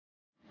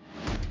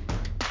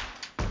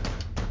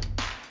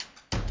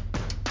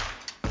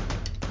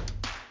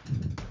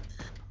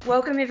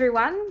Welcome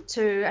everyone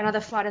to another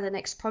Flight of the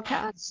Next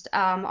podcast.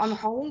 I'm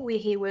Holly. We're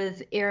here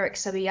with Eric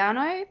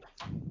Subijano,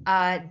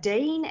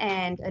 Dean,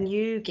 and a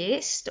new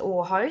guest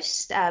or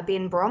host,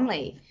 Ben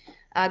Bromley.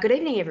 Good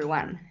evening,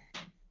 everyone.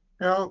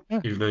 Well,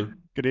 Evening.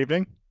 good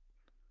evening.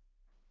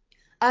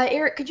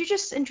 Eric, could you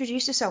just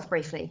introduce yourself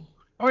briefly?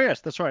 Oh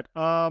yes, that's right.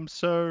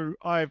 So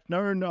I've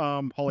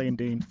known Holly and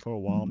Dean for a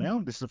while now.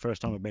 This is the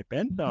first time I've met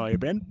Ben. No, hey,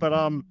 Ben. But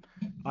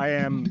I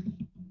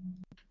am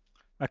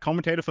a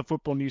commentator for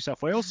Football New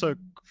South Wales, so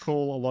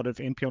call a lot of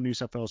NPL New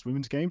South Wales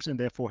women's games, and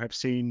therefore have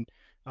seen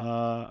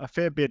a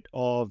fair bit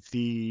of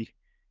the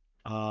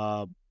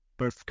uh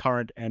both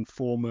current and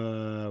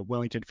former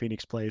Wellington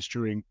Phoenix players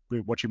during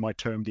what you might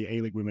term the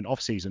A-League Women off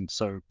season,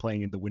 so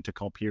playing in the winter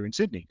comp here in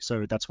Sydney.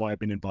 So that's why I've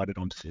been invited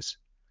onto this.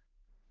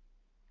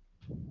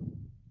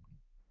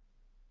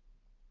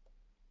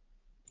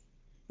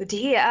 Good to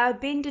hear.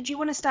 Ben, did you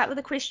want to start with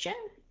a question?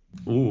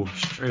 Ooh,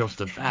 straight off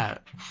the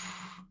bat.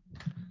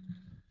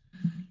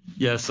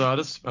 Yeah, so I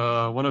just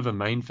one of the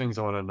main things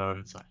I want to know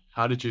is like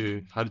how did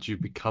you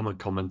become a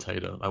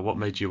commentator? Like what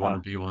made you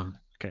want to be one?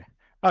 Okay.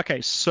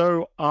 Okay,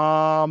 so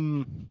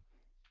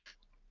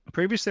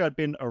previously I'd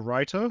been a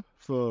writer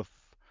for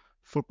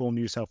Football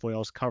New South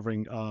Wales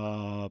covering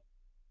the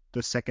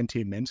second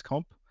tier men's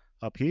comp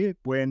up here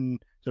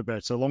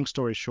so long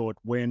story short,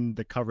 when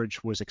the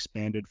coverage was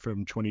expanded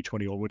from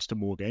 2020 onwards to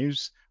more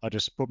games, I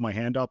just put my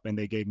hand up and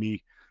they gave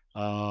me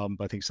I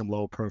think some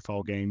lower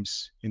profile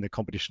games in the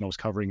competition I was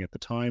covering at the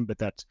time, but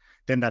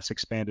that's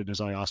expanded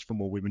as I asked for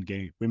more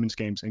women's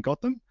games and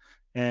got them.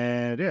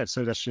 And yeah,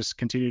 so that's just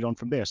continued on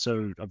from there.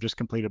 So I've just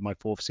completed my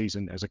fourth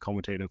season as a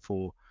commentator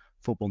for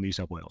Football New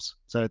South Wales.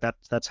 So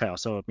that's how.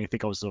 So I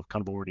think I was sort of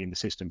kind of already in the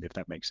system, if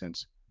that makes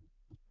sense.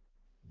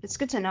 It's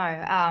good to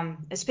know,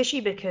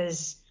 especially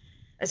because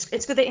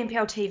it's good that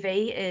NPL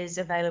TV is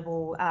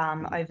available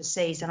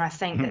overseas, and I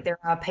think Mhm, that there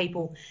are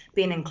people,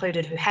 being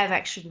included, who have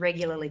actually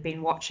regularly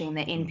been watching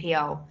the mhm,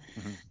 NPL.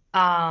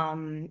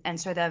 mhm,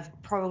 And so they've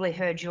probably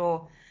heard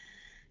your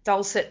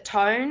dulcet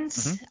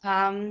tones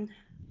mhm.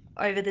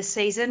 over the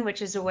season,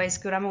 which is always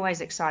good. I'm always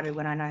excited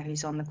when I know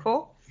who's on the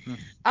call.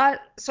 Mhm.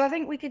 So I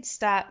think we could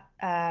start.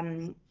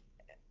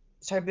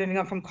 So moving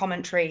on from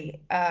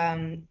commentary,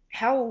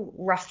 how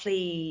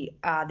roughly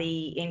are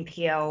the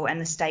NPL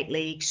and the State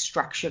League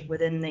structured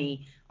within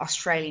the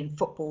Australian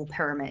football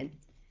pyramid?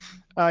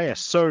 Yes.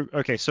 So,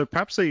 okay. So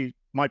perhaps it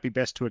might be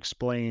best to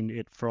explain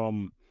it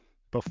from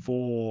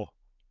before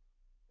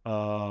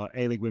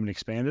A-League Women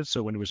expanded.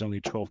 So when it was only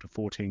 12 to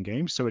 14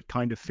 games. So it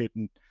kind of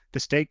the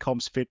state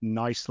comps fit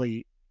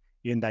nicely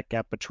in that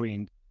gap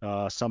between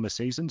summer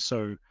seasons.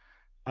 So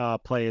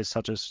players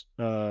such as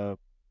a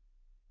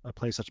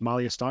player such as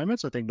Malia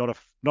Steinmetz, I think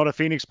not a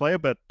Phoenix player,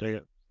 but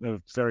a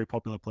very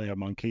popular player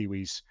among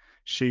Kiwis.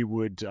 She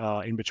would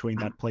in between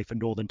that play for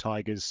Northern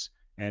Tigers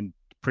and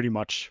pretty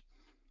much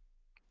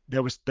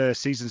the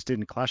seasons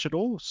didn't clash at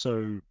all,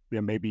 so yeah,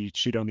 maybe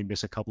she'd only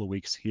miss a couple of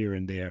weeks here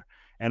and there.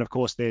 And of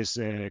course, there's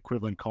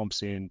equivalent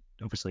comps in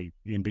obviously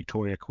in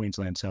Victoria,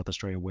 Queensland, South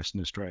Australia,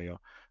 Western Australia,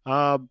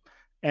 um,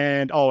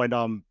 and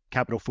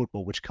Capital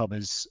Football, which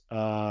covers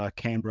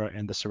Canberra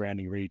and the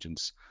surrounding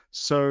regions.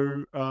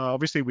 So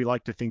obviously, we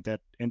like to think that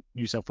in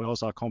New South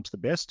Wales our comp's the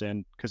best,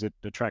 and because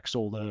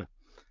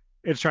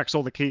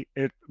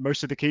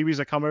most of the Kiwis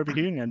that come over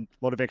here and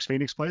a lot of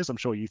ex-Phoenix players. I'm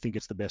sure you think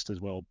it's the best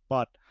as well,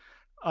 but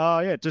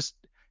yeah, just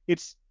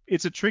it's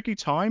a tricky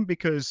time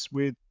because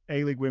with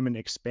A-League Women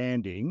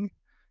expanding,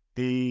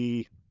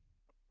 the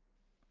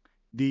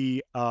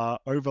the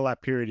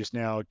overlap period is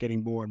now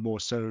getting more and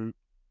more. So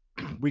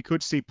we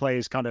could see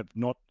players kind of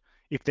not,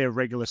 if they're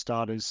regular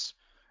starters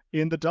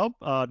in the dub,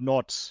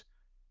 not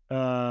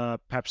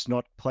perhaps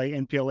not play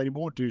NPL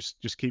anymore,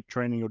 just keep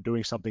training or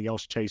doing something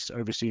else, chase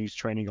overseas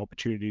training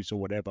opportunities or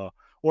whatever.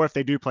 Or if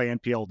they do play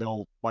NPL,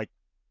 they'll like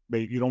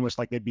you'd almost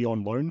like they'd be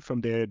on loan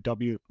from their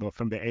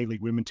from their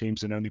A-League women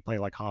teams and only play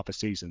like half a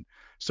season.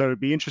 So it'd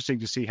be interesting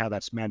to see how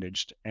that's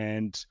managed,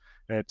 and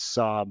it's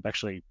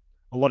actually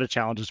a lot of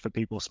challenges for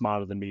people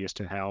smarter than me as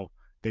to how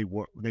they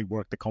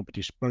work the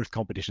competition both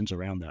competitions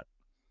around that.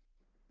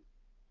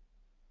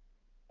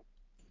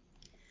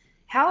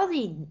 How are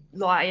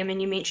I mean,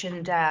 you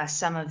mentioned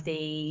some of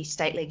the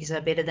state leagues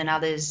are better than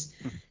others.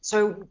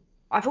 So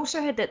I've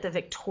also heard that the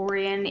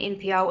Victorian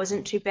NPL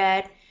isn't too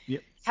bad.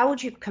 Yep. How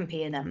would you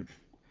compare them?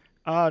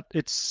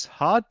 It's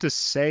hard to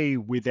say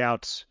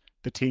without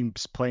the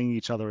teams playing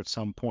each other at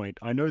some point.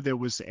 I know there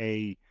was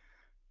a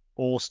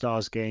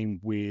All-Stars game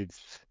with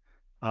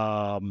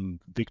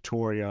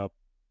Victoria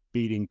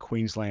beating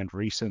Queensland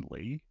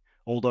recently,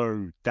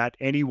 although that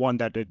anyone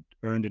that had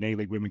earned an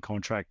A-League women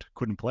contract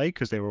couldn't play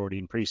because they were already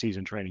in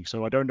preseason training.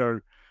 So I don't know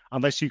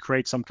unless you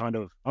create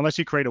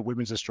a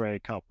Women's Australia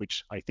Cup,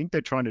 which I think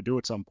they're trying to do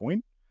at some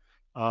point.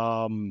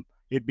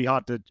 It'd be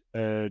hard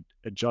to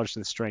judge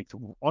the strength.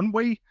 One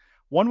way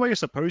I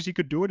suppose you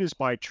could do it is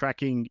by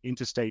tracking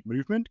interstate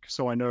movement.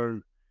 So I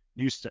know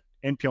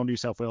NPL New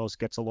South Wales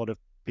gets a lot of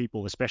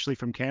people, especially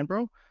from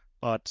Canberra,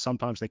 but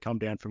sometimes they come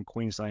down from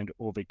Queensland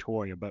or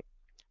Victoria. But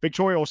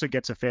Victoria also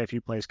gets a fair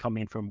few players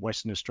coming in from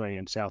Western Australia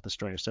and South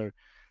Australia. So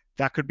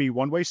that could be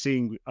one way,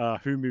 seeing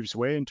who moves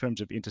where in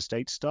terms of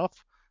interstate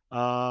stuff.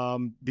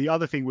 The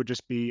other thing would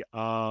just be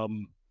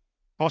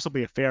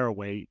possibly a fairer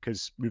way,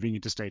 because moving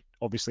interstate,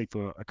 obviously,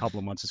 for a couple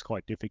of months is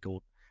quite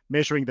difficult.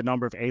 Measuring the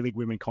number of A-League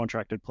women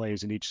contracted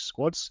players in each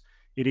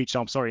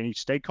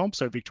state comp.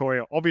 So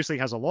Victoria obviously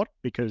has a lot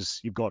because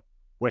you've got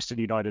Western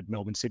United,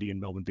 Melbourne City, and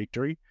Melbourne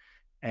Victory.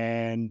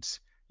 And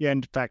yeah,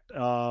 in fact,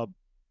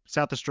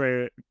 South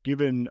Australia,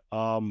 given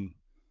I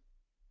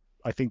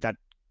think that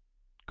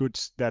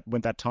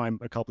went that time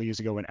a couple of years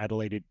ago when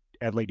Adelaide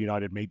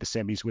United made the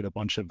semis with a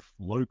bunch of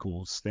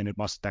locals, then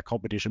that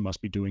competition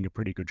must be doing a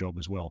pretty good job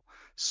as well.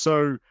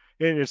 So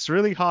it's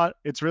really hard.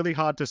 It's really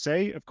hard to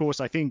say. Of course,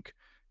 I think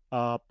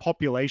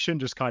population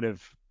just kind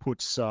of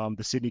puts the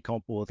Sydney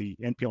comp or the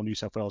NPL New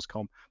South Wales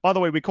comp. By the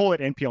way, we call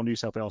it NPL New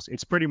South Wales.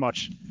 It's pretty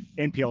much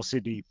NPL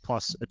Sydney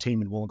plus a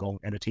team in Wollongong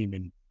and a team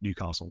in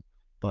Newcastle.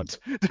 But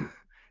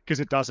because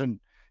it doesn't.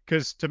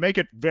 Because to make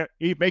it,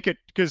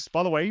 because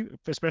by the way,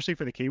 especially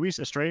for the Kiwis,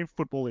 Australian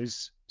football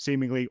is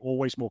seemingly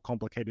always more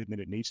complicated than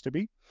it needs to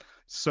be.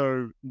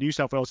 So New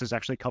South Wales is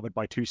actually covered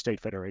by 2 state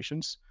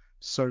federations.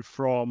 So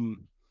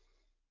from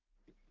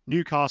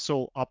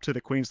Newcastle up to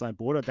the Queensland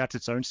border, that's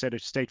its own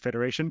state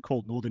federation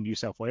called Northern New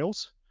South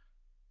Wales.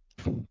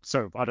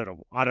 So I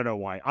don't know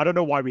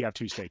why we have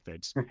 2 state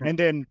feds. And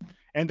then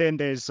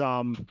there's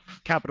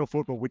Capital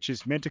Football, which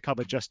is meant to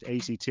cover just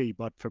ACT,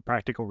 but for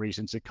practical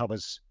reasons it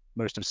covers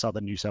most of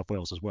southern New South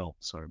Wales as well.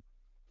 So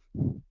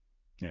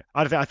yeah,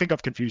 I think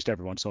I've confused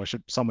everyone, so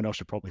someone else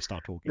should probably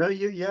start talking. No,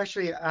 you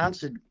actually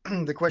answered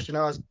the question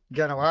I was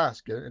going to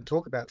ask and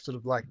talk about, sort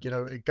of like,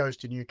 it goes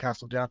to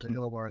Newcastle down to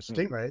Illawarra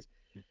Stingrays.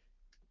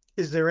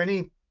 Is there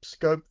any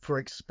scope for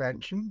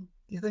expansion,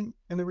 you think,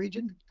 in the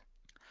region?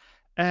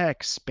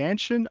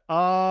 Expansion?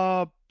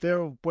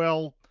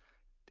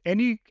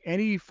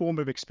 Any form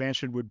of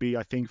expansion would be,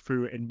 I think,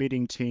 through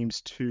admitting teams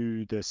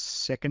to the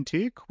second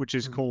tier, which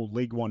is called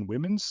League One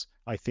Women's.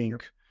 I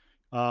think.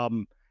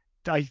 Yep.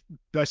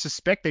 I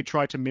suspect they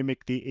tried to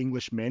mimic the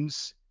English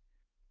men's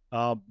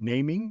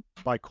naming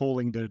by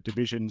calling the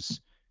divisions,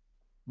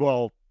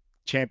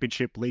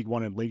 Championship, League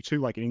One, and League Two,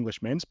 like in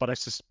English men's. But I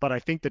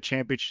think the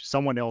championship,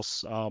 someone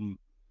else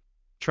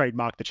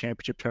trademarked the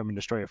championship term in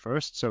Australia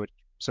first. So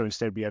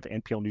instead we have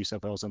NPL New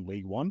South Wales and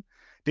League One.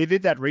 They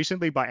did that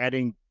recently by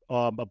adding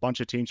a bunch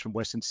of teams from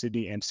Western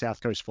Sydney and South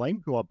Coast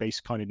Flame, who are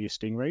based kind of near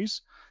Stingrays.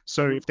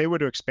 So if they were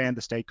to expand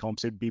the state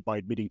comps, it'd be by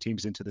admitting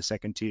teams into the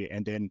second tier,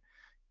 and then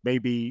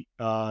maybe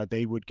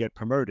they would get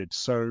promoted.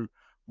 So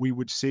we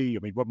would see,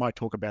 we might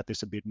talk about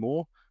this a bit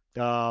more.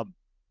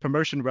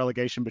 Promotion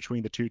relegation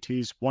between the 2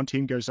 tiers. One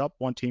team goes up,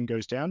 one team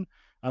goes down.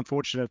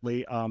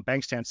 Unfortunately,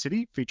 Bankstown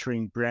City,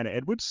 featuring Brianna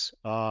Edwards,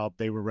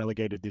 they were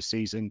relegated this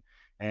season,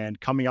 and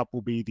coming up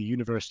will be the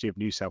University of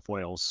New South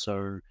Wales.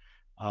 So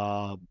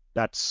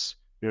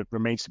it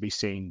remains to be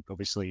seen,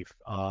 obviously, if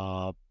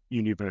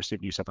University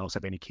of New South Wales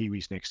have any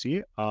Kiwis next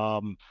year.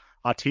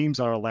 Our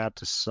teams are allowed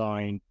to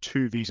sign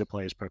 2 visa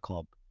players per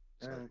club.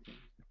 So.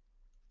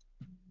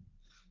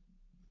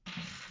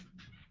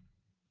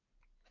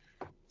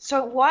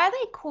 So why are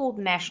they called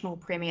National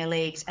Premier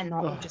Leagues and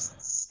not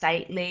just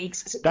state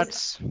leagues?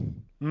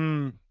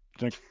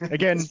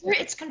 Again,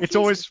 it's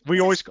always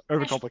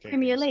overcomplicate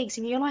Premier things. Leagues,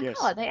 and you're like,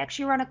 yes. They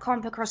actually run a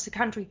comp across the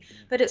country,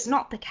 but it's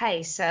not the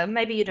case.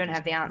 Maybe you don't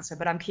have the answer,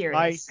 but I'm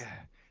curious.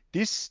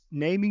 This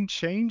naming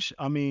change,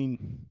 I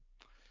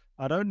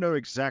don't know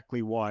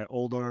exactly why,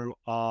 although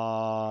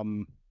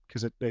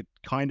because it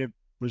kind of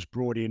was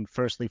brought in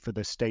firstly for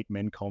the state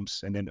men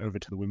comps and then over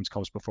to the women's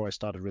comps before I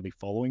started really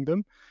following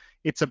them.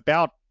 It's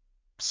about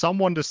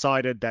someone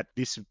decided that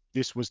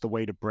this was the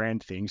way to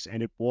brand things,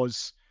 and it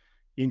was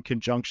in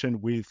conjunction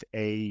with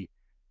a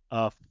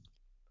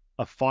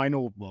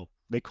final,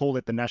 they call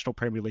it the National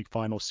Premier League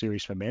Final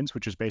Series for men's,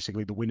 which is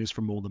basically the winners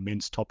from all the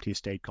men's top tier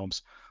state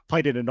comps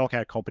played in a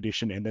knockout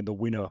competition, and then the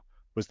winner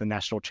was the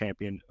national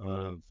champion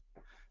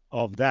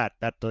of that.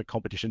 The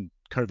competition,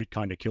 COVID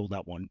kind of killed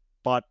that one.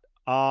 But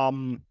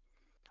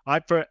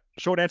for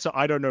short answer,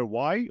 I don't know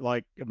why.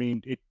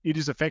 It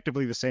is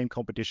effectively the same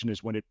competition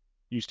as when it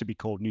used to be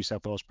called New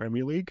South Wales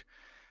Premier League.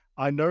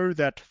 I know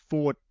that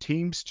for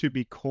teams to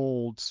be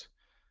called,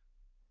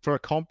 for a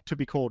comp to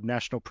be called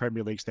National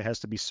Premier Leagues, there has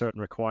to be certain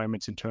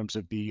requirements in terms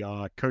of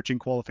the coaching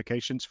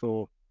qualifications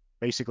for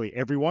basically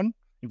everyone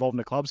involved in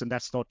the clubs, and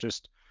that's not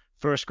just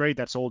first grade,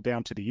 that's all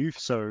down to the youth.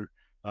 So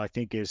I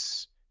think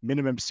is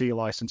minimum C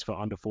license for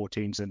under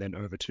 14s and then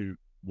over to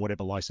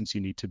whatever license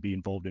you need to be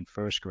involved in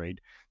first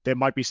grade. There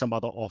might be some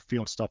other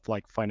off-field stuff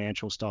like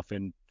financial stuff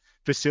and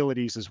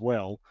facilities as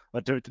well.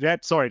 But to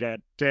answer,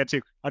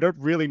 I don't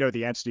really know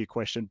the answer to your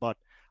question, but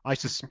I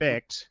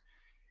suspect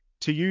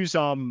to use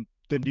the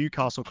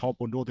Newcastle comp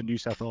or Northern New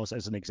South Wales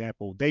as an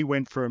example, they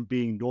went from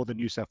being Northern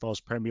New South Wales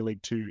Premier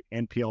League to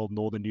NPL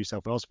Northern New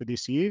South Wales for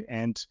this year,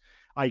 and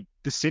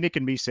the cynic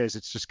in me says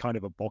it's just kind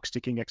of a box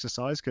ticking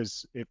exercise,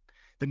 because if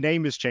the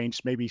name has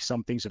changed, maybe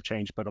some things have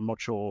changed, but I'm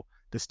not sure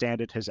the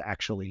standard has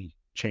actually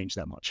changed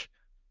that much.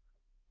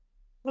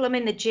 Well, I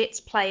mean, the Jets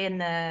play in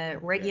the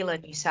regular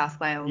New South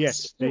Wales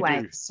Yes, they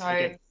anyway, do. so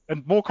Okay.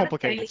 And more how do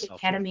complicated daily stuff.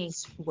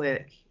 academies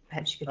work?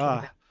 Perhaps you could talk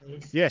about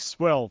these. Yes.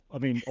 Well, I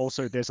mean,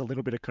 also there's a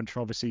little bit of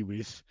controversy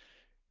with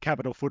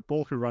Capital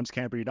Football, who runs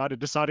Canberra United,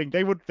 deciding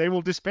they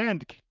will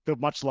disband the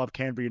much loved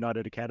Canberra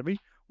United Academy,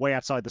 way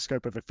outside the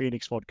scope of a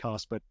Phoenix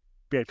podcast. But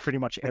yeah, pretty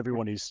much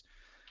everyone is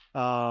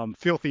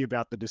filthy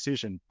about the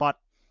decision. But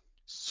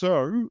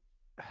so,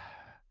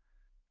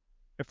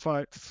 if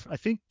I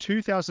think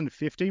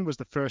 2015 was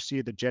the first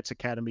year the Jets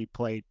Academy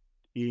played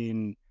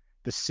in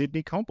the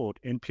Sydney Comp or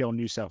NPL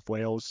New South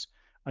Wales.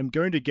 I'm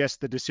going to guess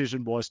the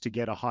decision was to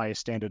get a higher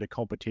standard of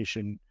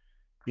competition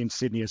in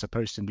Sydney as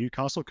opposed to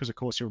Newcastle, because of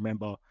course you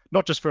remember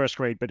not just first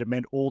grade, but it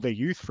meant all their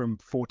youth from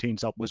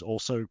 14s up was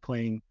also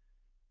playing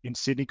in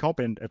Sydney Comp,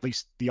 and at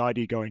least the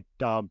idea going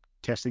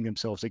testing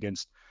themselves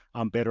against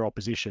better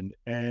opposition.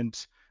 And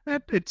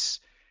it's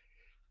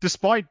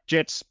despite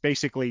Jets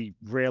basically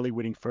rarely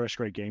winning first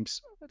grade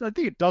games, I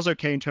think it does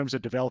okay in terms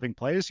of developing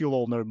players. You'll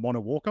all know Mona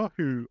Walker,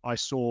 who I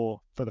saw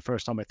for the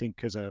first time, I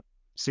think, as a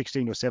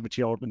 16 or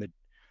 17-year-old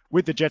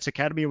with the Jets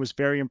Academy and was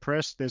very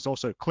impressed. There's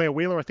also Claire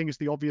Wheeler, I think is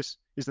the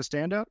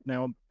standout.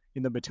 Now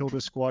in the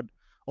Matilda squad,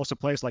 also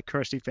players like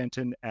Kirsty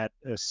Fenton at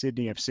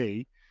Sydney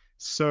FC.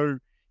 So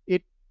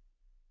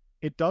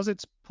it does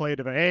its play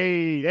to,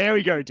 hey, there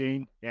we go,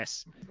 Dean.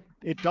 Yes,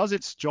 it does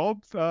its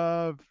job.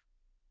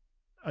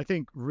 I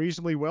think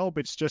reasonably well,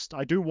 but it's just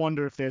I do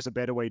wonder if there's a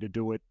better way to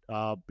do it.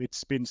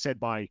 It's been said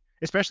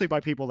especially by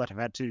people that have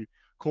had to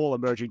call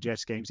emerging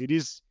Jets games,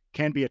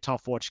 can be a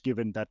tough watch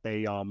given that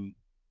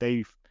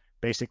they've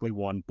basically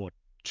won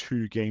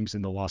 2 games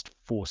in the last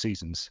 4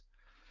 seasons.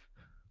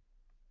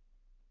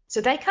 So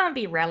they can't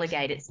be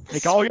relegated.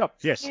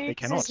 Yes, they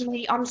cannot.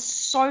 Me. I'm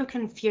so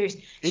confused.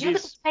 So you look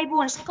at the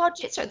table and it's like, oh,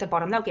 Jets are at the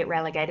bottom, they'll get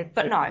relegated.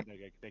 But no,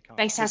 they can't.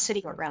 Bankstown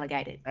City got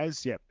relegated.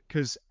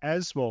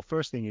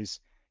 First thing is,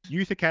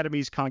 youth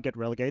academies can't get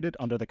relegated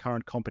under the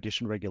current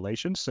competition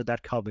regulations, so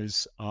that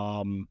covers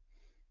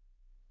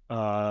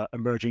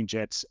emerging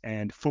Jets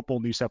and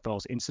Football New South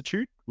Wales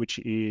Institute, which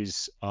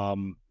is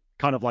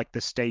kind of like the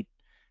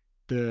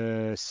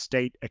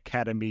state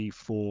academy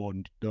for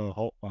the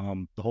whole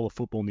of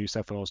Football New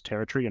South Wales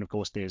territory, and of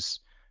course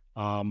there's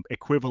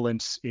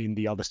equivalents in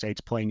the other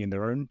states playing in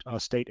their own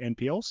state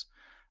NPLs.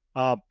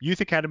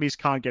 Youth academies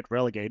can't get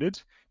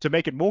relegated. To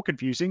make it more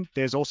confusing,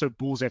 there's also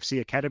Bulls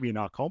FC Academy in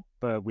our comp,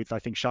 with I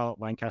think Charlotte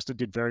Lancaster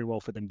did very well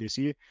for them this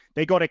year.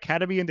 They got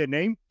academy in their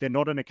name. They're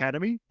not an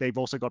academy. They've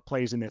also got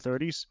players in their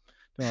 30s.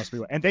 Don't ask me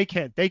why. And they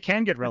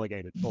can get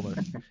relegated. Although,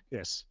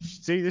 yes.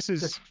 See, this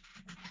is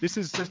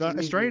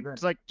Australia.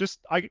 It's like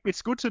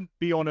it's good to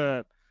be on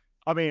a.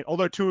 I mean,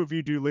 although 2 of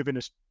you do live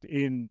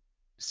in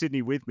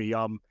Sydney with me,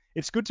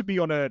 it's good to be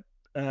on a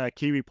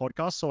Kiwi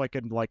podcast so I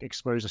can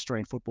expose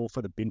Australian football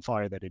for the bin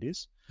fire that it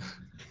is.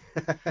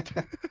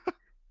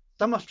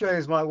 Some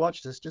Australians might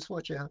watch this. Just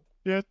watch out.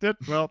 Yeah,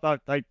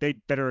 they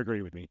better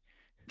agree with me.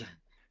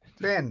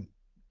 Ben,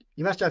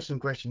 you must have some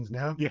questions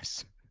now.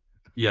 Yes.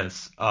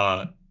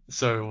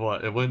 So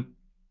what? It went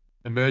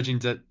emerging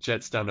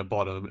Jets down the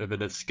bottom, and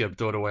then it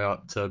skipped all the way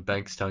up to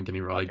Bankstown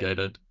getting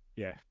relegated. Okay.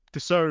 Yeah.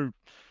 So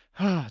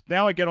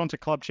now I get on to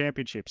club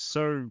championships.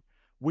 So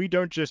we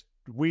don't just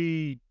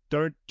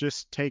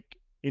take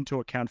into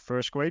account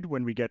first grade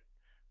when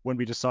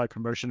we decide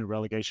promotion and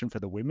relegation for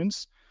the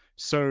women's.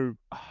 So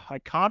I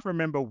can't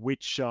remember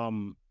which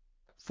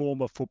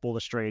former Football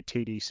Australia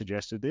TD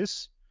suggested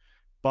this,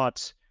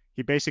 but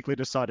he basically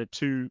decided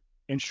to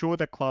ensure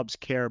that clubs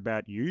care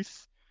about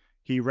youth.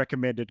 He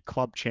recommended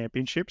club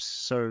championships.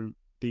 So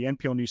the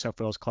NPL New South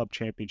Wales Club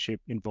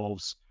Championship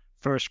involves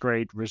first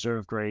grade,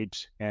 reserve grade,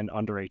 and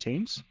under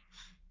 18s.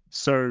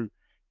 So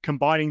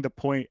combining the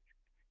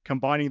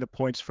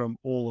points from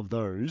all of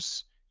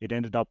those, it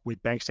ended up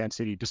with Bankstown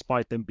City,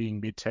 despite them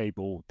being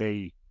mid-table,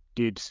 they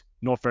did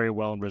not very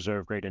well in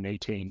reserve grade and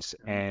 18s,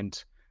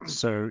 and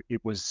so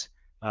it was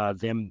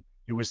them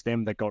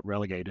that got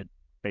relegated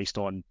based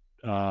on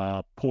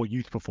poor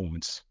youth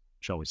performance,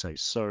 shall we say.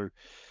 So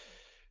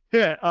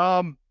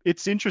yeah,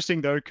 it's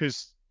interesting though,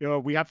 because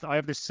I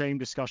have this same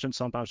discussion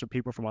sometimes with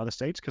people from other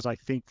states, because I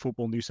think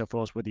Football New South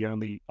Wales are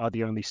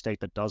the only state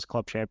that does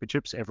club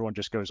championships. Everyone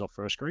just goes off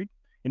first grade.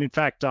 And in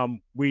fact,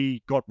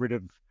 we got rid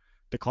of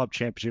the club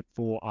championship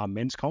for our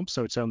men's comps,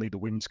 so it's only the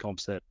women's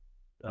comps that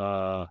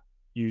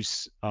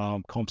use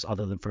comps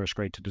other than first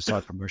grade to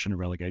decide promotion and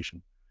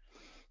relegation.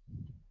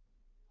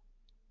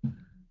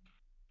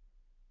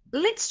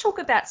 Let's talk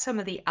about some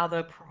of the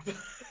other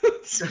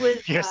problems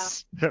with.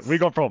 Yes, we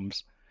got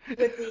problems.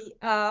 With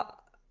the,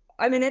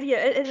 I mean, it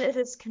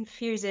is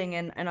confusing,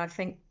 and I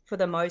think for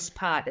the most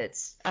part,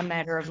 it's a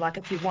matter of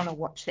if you want to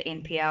watch the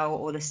NPL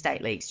or the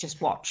state leagues,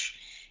 just watch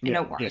and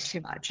don't worry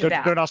too much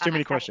about. Don't ask too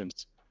many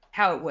questions.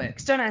 How it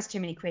works. Don't ask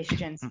too many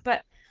questions.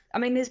 But I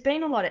mean, there's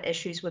been a lot of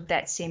issues with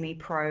that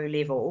semi-pro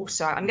level.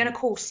 So I'm going to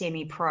call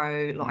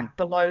semi-pro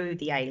below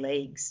the A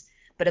leagues,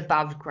 but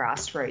above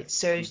grassroots.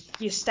 So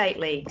your state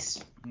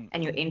leagues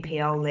and your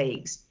NPL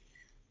leagues.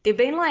 There've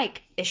been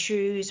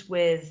issues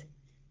with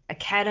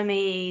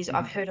academies.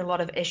 I've heard a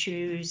lot of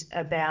issues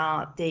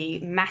about the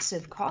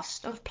massive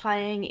cost of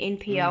playing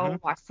NPL,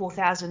 like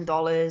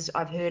 $4,000.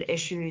 I've heard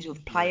issues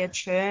with player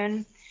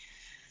churn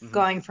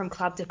going from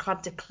club to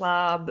club to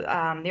club.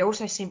 There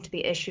also seem to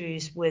be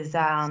issues with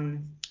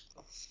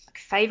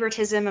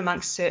favoritism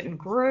amongst certain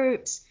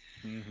groups.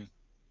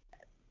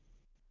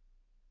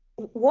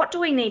 What do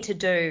we need to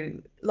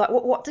do? Like,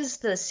 what does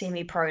the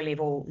semi-pro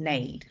level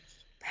need,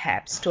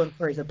 perhaps, to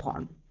improve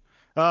upon?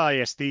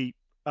 Yes, the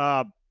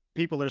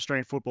people in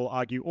Australian football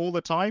argue all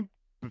the time.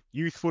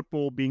 Youth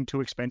football being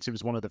too expensive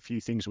is one of the few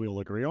things we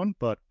all agree on.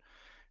 But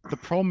the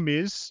problem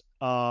is,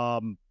 I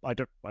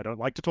don't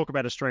like to talk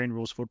about Australian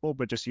rules football,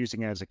 but just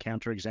using it as a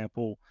counter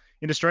example,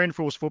 in Australian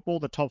rules football,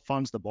 the top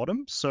funds the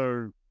bottom.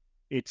 So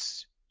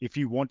it's if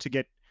you want to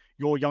get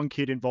your young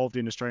kid involved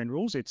in Australian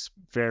rules, it's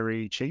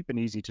very cheap and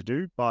easy to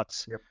do.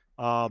 But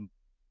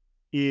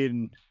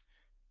in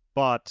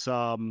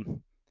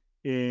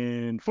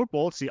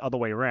football, it's the other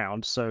way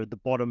around. So the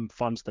bottom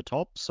funds the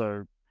top.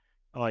 So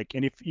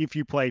and if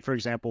you play, for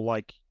example,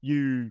 like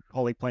you,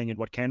 Holly, playing in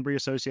Canterbury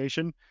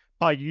Association,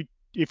 I'm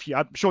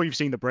sure you've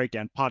seen the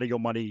breakdown. Part of your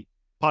money,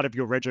 part of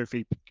your rego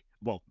fee,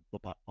 a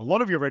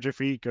lot of your rego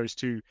fee goes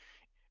to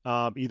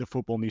either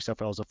Football New South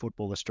Wales or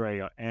Football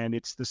Australia, and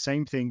it's the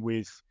same thing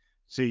with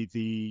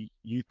the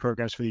youth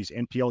programs for these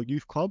NPL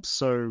youth clubs.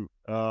 So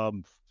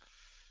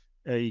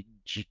a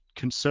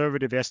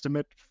conservative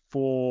estimate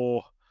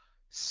for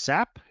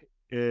SAP,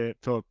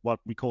 for what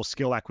we call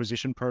skill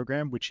acquisition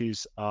program, which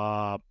is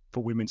for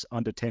women's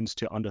under 10s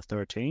to under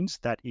 13s.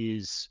 That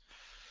is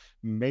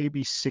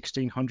maybe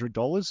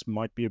 $1,600,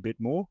 might be a bit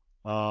more.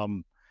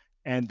 And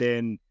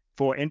then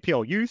for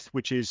NPL youth,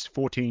 which is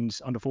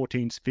 14s, under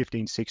 14s,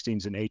 15s,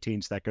 16s, and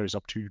 18s, that goes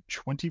up to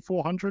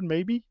 $2,400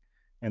 maybe.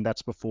 And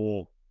that's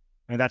before,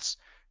 and that's,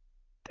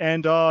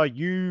 and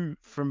you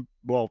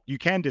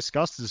can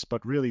discuss this,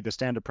 but really the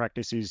standard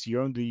practice is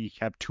you only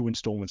have 2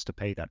 installments to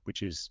pay that,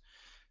 which is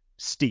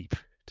steep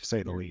to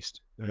say the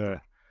least. I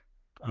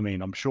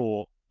mean, I'm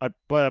sure.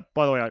 But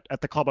by the way,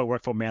 at the club I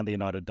work for, Manly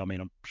United, I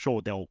mean, I'm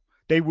sure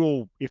they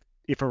will,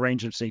 if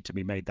arrangements need to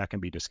be made, that can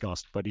be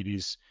discussed. But it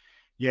is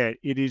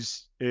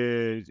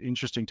an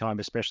interesting time,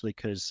 especially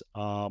because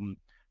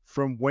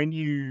from when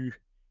you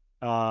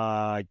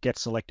get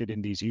selected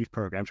in these youth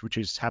programs, which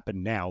has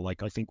happened now,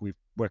 like I think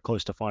we're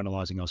close to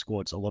finalizing our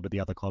squads. A lot of the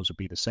other clubs will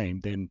be the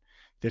same. Then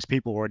there's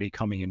people already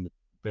coming in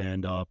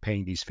and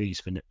paying these fees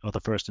for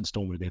the first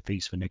installment of their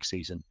fees for next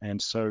season. And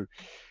so,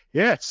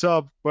 yeah, it's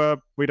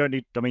we don't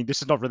need. I mean,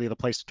 this is not really the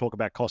place to talk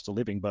about cost of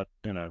living, but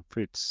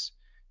it's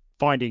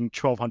finding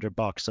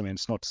 $1,200. I mean,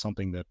 it's not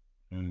something that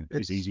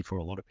is easy for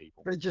a lot of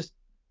people. But just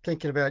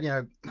thinking about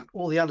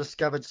all the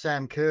undiscovered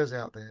Sam Kerrs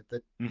out there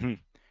that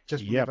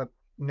just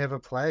never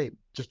play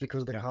just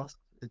because of the cost.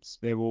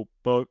 They will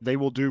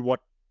do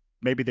what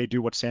maybe they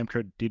do what Sam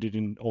Kerr did it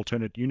in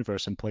alternate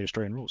universe and play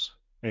Australian rules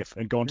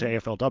and go into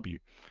AFLW.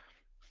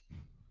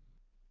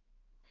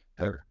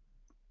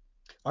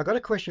 I got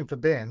a question for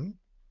Ben.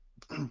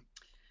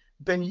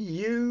 Ben,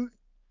 you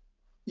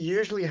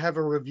usually have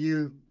a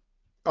review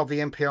of the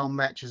NPL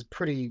matches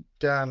pretty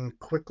darn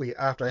quickly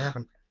after they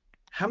happen.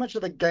 How much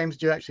of the games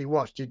do you actually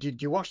watch?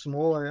 Did you watch them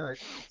all?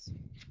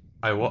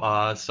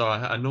 So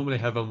I normally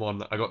have them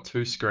on. I got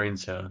 2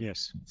 screens here.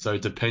 Yes. So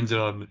depending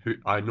on who,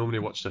 I normally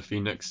watch the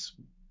Phoenix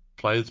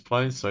players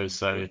play. So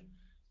say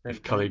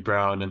if Cully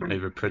Brown and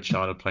Ava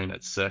Pritchard are playing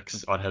at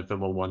 6, I'd have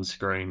them on one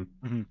screen.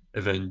 And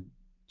then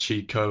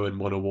Chico and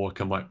Mona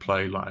Walker might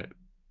play like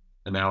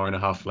an hour and a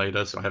half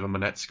later, so I have them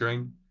on that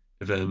screen.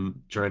 And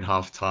then during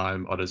half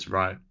time, I'll just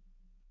write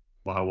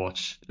what I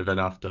watch. And then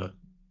after,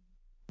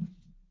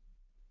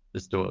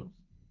 just do it.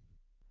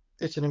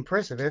 It's an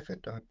impressive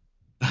effort, though.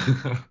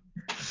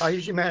 I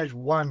usually manage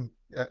one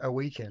a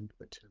weekend,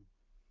 but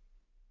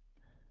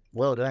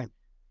well done.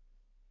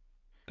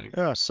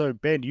 So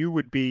Ben, you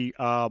would be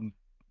very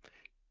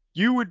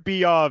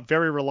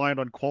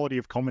reliant on quality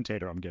of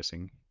commentator, I'm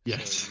guessing.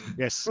 Yes.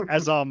 So,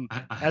 yes.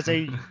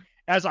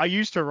 As I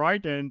used to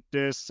write, and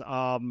this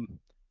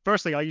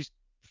firstly I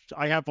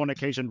have on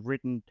occasion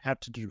had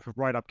to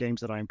write up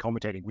games that I am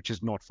commentating, which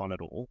is not fun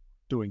at all,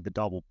 doing the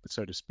double,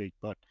 so to speak.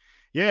 But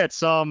yeah,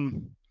 it's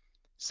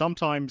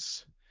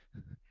sometimes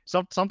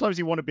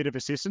you want a bit of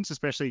assistance,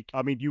 especially,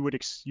 I mean, you would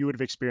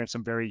have experienced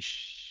some very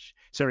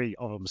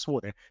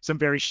some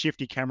very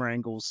shifty camera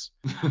angles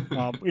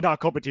in our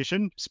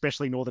competition,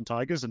 especially Northern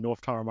Tigers and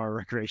North Taramara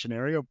Recreation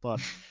Area.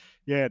 But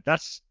yeah,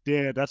 that's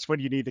when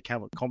you need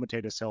the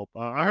commentator's help.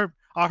 I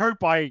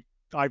hope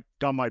I've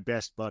done my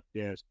best, but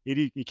yeah,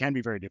 it can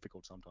be very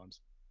difficult sometimes.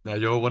 Now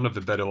you're one of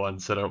the better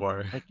ones, so don't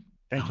worry.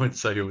 Thank I you. would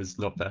say it was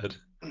not bad.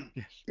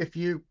 If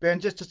you, Ben,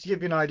 just to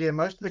give you an idea,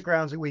 most of the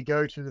grounds that we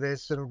go to,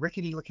 there's sort of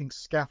rickety-looking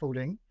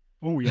scaffolding.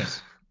 Oh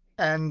yes.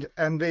 And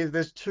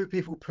there's 2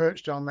 people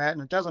perched on that,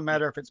 and it doesn't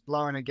matter if it's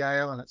blowing a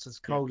gale and it's as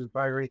cold as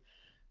Bowery.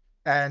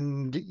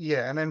 And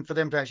and then for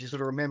them to actually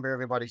sort of remember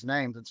everybody's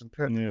names and some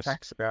pertinent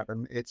facts about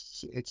them,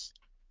 it's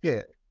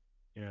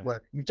well,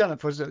 you've done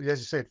it for, as you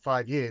said,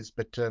 5 years,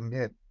 but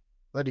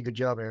bloody good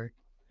job, Eric.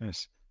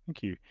 Yes,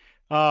 thank you.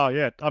 Oh,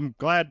 yeah. I'm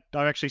glad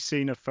I've actually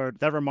seen a photo.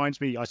 That reminds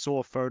me, I saw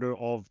a photo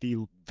of the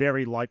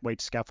very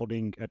lightweight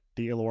scaffolding at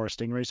the Illawarra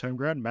Stingrays home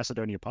ground,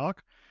 Macedonia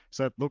Park.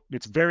 So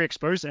it's very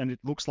exposed, and it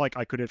looks like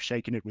I could have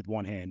shaken it with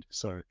one hand.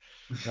 So,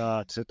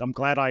 I'm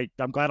glad I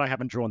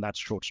haven't drawn that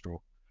short straw.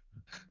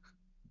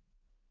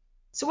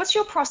 So what's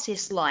your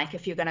process like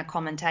if you're going to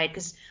commentate?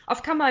 Because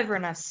I've come over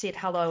and I've said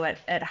hello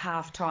at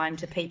halftime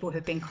to people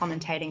who've been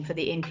commentating for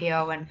the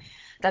NPL, and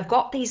they've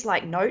got these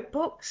like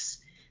notebooks.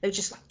 They're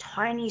just like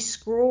tiny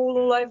scrawl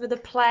all over the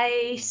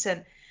place,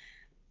 and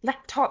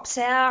laptops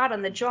out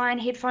and the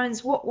giant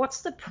headphones. What's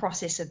the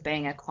process of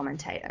being a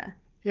commentator?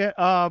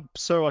 Yeah,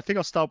 so I think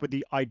I'll start with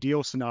the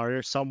ideal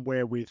scenario,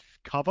 somewhere with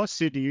cover.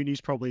 Sydney Uni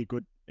is probably a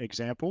good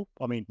example.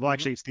 I mean, well, Hmm.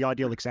 actually, it's the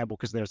ideal example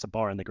because there's a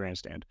bar in the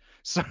grandstand.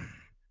 So,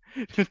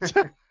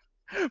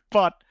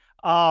 but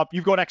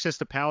you've got access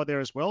to power there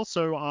as well.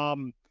 So,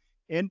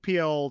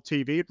 NPL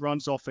TV, it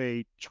runs off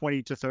a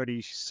 20 to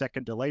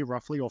 30-second delay,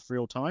 roughly, off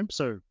real time.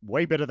 So,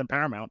 way better than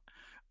Paramount.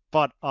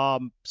 But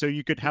so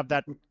you could have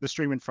the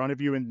stream in front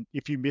of you, and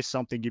if you miss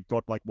something, you've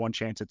got like one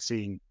chance at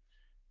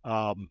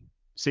um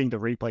seeing the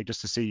replay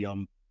just to see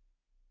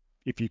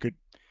if you could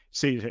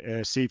see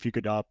if you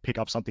could pick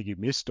up something you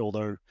missed.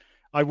 Although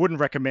I wouldn't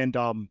recommend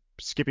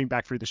skipping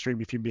back through the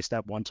stream if you missed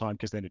that one time,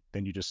 because then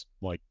you're just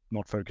like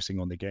not focusing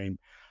on the game.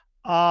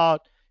 Uh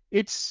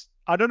it's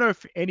I don't know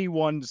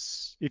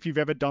if you've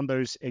ever done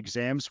those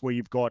exams where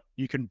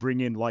you can bring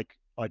in like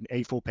an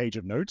A4 page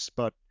of notes,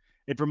 but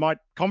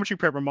commentary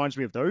prep reminds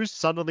me of those.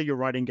 Suddenly your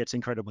writing gets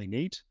incredibly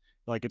neat.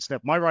 Like it's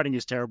that my writing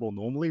is terrible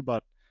normally,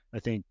 but I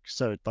think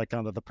so like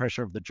under the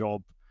pressure of the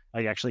job,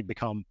 I actually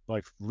become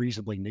like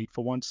reasonably neat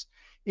for once.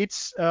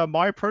 It's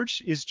my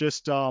approach is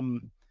just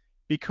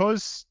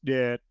because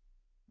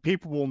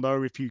people will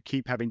know if you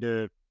keep having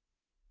to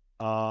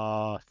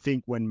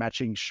think when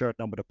matching shirt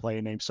number to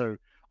player name. So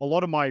a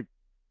lot of my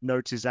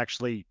notes is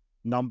actually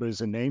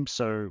numbers and names.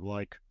 So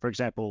like for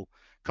example,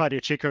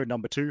 Claudia Chico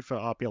number 2 for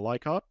RPL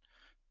Leichhardt,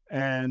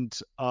 and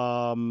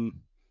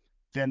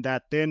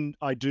then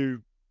I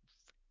do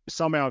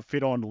somehow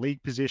fit on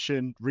league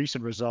position,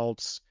 recent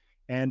results,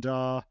 and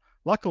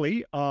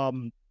luckily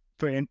for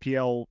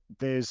NPL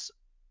there's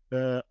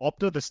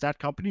Opta, the stat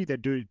company. They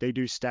do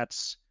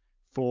stats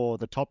for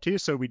the top tier,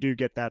 so we do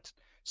get that.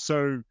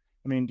 So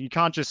I mean, you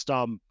can't just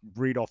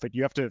read off it.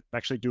 You have to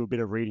actually do a bit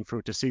of reading through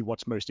it to see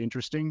what's most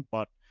interesting.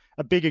 But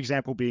a big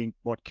example being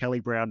what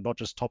Kelly Brown, not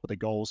just top of the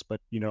goals, but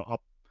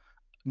up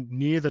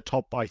near the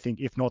top, I think,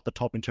 if not the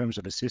top in terms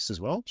of assists as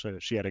well. So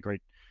she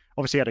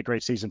obviously had a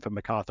great season for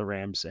MacArthur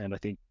Rams, and I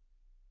think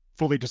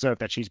fully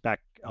deserved that she's back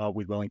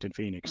with Wellington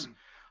Phoenix.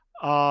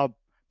 Uh,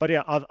 but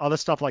yeah, other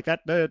stuff like that.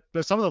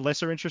 There's some of the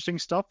lesser interesting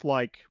stuff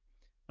like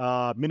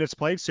minutes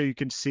played, so you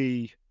can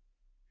see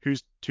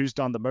who's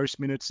done the most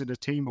minutes in a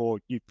team, or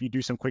if you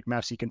do some quick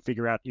maths, you can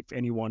figure out if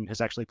anyone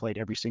has actually played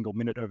every single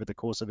minute over the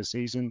course of a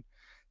season.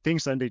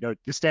 Things that,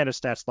 the standard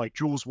stats like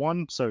Jules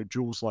 1, so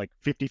Jules like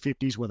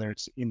 50-50s, whether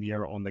it's in the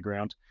air or on the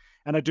ground.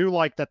 And I do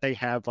like that they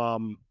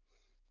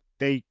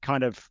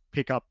kind of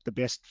pick up the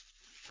best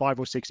 5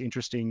 or 6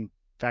 interesting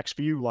facts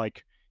for you,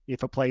 like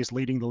if a player's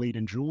leading the lead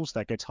in Jules,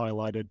 that gets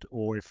highlighted,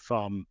 or if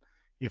a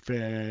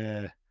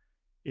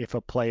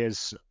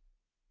player's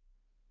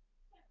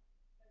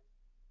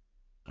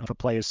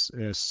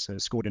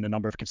scored in a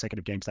number of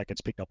consecutive games, that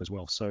gets picked up as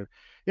well. So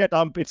yeah,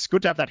 it's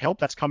good to have that help.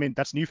 That's come in.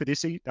 That's new for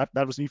this year.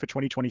 That was new for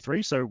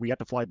 2023. So we had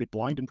to fly a bit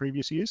blind in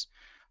previous years.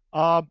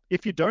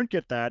 If you don't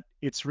get that,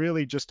 it's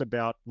really just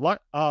about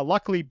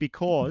luckily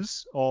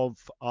because of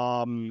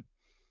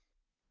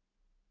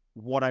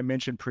what I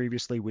mentioned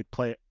previously with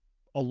a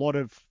lot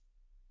of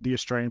the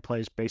Australian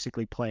players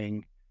basically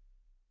playing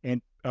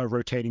and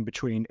rotating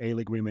between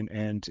A-League Women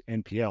and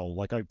NPL.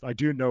 Like I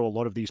do know a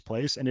lot of these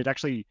players, and it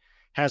actually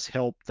has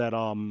helped that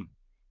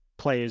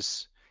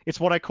players. It's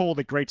what I call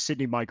the Great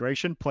Sydney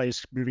Migration.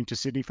 Players moving to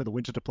Sydney for the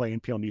winter to play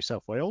NPL New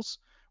South Wales,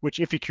 which,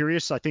 if you're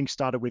curious, I think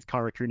started with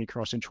Kyra Cooney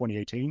Cross in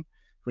 2018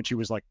 when she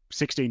was like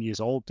 16 years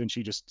old, and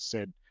she just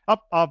said,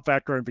 I've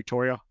outgrown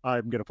Victoria.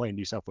 I'm going to play in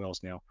New South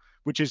Wales now,"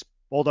 which is,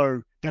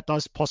 although that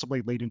does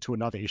possibly lead into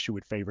another issue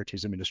with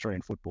favoritism in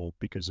Australian football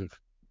because of,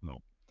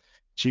 well,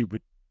 she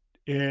would,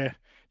 yeah,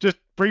 just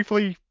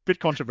briefly, bit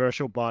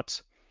controversial,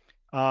 but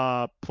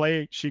Kyra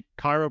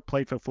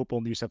played for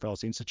Football New South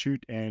Wales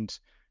Institute, and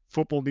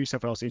Football New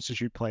South Wales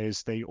Institute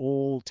players, they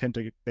all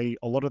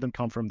a lot of them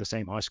come from the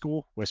same high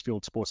school,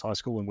 Westfield Sports High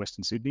School in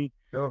Western Sydney,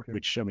 Okay.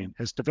 which I mean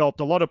has developed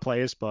a lot of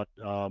players, but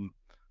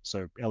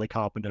so Ellie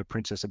Carpenter,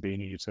 Princess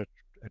Abini,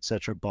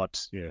 etc.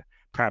 But yeah,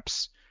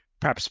 perhaps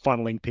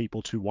funneling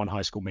people to one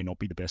high school may not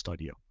be the best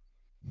idea.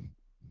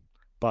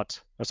 But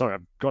sorry,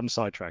 I've gotten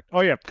sidetracked.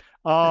 Oh yeah,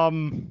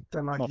 Don't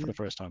like not for you. the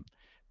first time.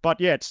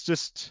 But yeah, it's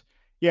just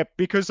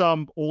because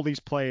all these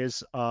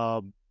players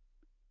are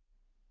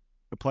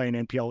playing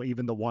NPL,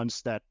 even the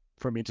ones that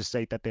from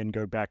interstate that then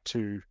go back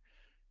to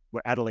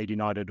Adelaide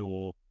United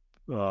or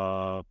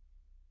uh,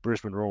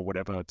 Brisbane Roar or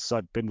whatever. So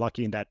I've been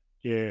lucky in that.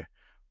 Yeah,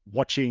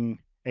 watching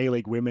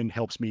A-League Women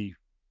helps me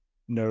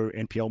know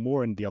NPL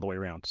more and the other way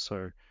around.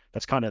 So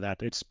that's kind of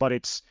that. It's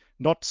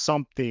not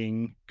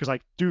something, because I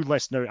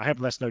have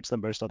less notes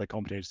than most other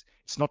commentators.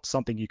 It's not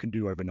something you can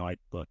do overnight,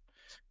 but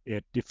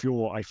if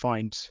you're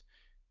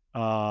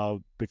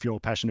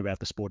passionate about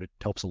the sport, it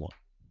helps a lot.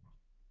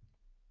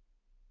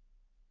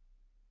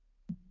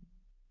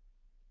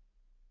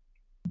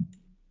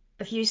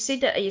 If you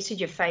said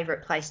your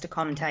favorite place to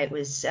commentate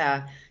was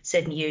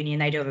Sydney Uni,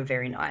 and they do have a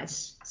very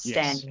nice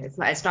stand. Yes.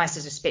 It's nice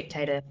as a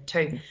spectator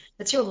too.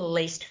 What's your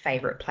least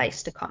favorite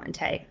place to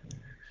commentate?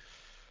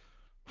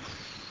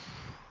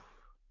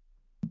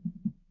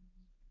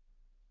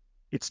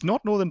 It's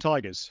not Northern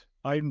Tigers.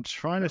 I'm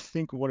trying to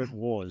think what it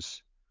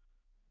was.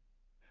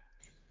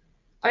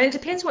 I mean, it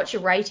depends what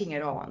you're rating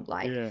it on.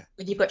 Like, Yeah.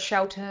 when you've got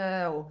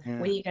shelter, or Yeah.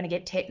 whether you're going to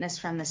get tetanus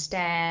from the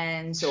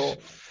stands, or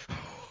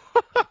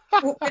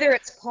whether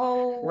it's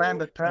cold.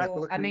 Lambert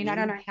Park. I mean, I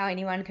don't know how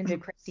anyone can do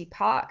Christie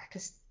Park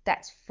because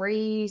that's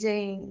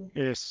freezing.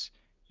 Yes,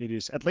 it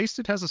is. At least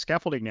it has a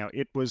scaffolding now.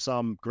 It was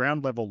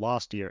ground level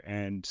last year,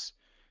 and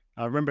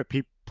I remember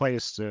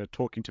players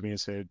talking to me and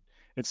said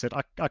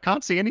I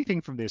can't see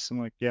anything from this. I'm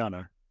like, yeah, I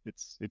know.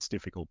 It's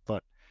difficult,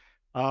 but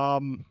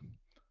um,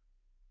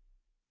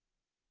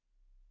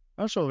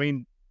 I'm sure. I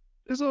mean,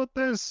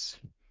 there's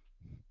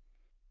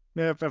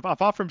yeah,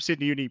 apart from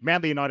Sydney Uni,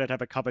 Manly United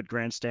have a covered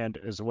grandstand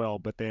as well,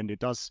 but then it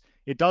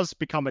does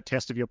become a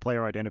test of your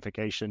player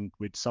identification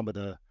with some of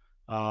the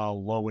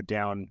lower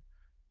down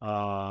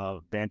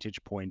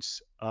vantage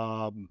points.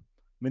 I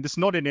mean, this is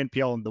not in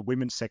NPL in the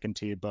women's second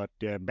tier, but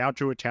Mount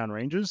Druitt Town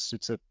Rangers,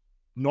 it's a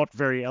not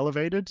very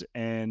elevated,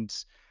 and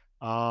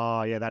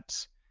yeah,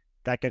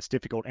 that gets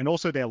difficult. And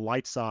also their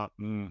lights they're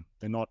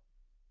not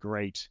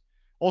great.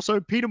 Also,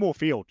 Petermore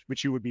Field,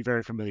 which you would be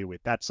very familiar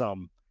with, that's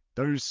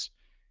those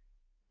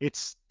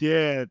it's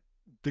yeah,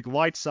 the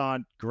lights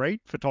aren't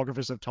great.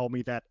 Photographers have told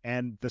me that,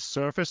 and the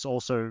surface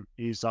also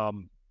is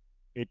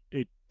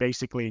it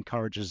basically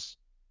encourages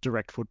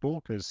direct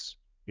football because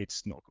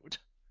it's not good.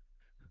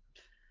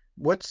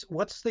 What's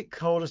the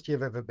coldest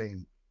you've ever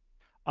been?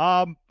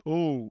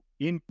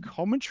 In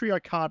commentary I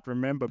can't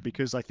remember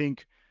because I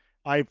think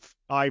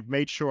I've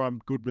made sure I'm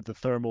good with the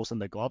thermals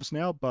and the gloves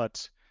now,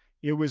 but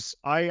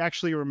I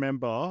actually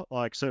remember,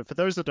 like, so for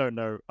those that don't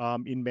know,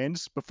 in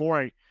men's before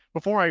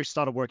I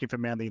started working for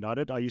Manly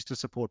United, I used to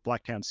support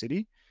Blacktown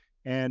City,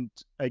 and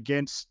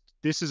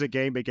this is a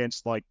game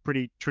against like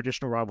pretty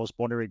traditional rivals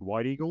Bonnyrigg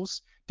White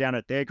Eagles down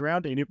at their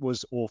ground, and it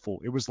was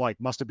awful. It was like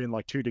must have been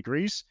like 2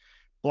 degrees.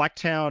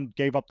 Blacktown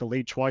gave up the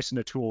lead twice in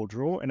a 2-2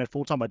 draw, and at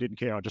full time I didn't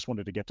care. I just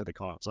wanted to get to the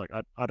car. It's like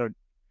I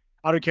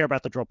don't care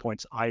about the drop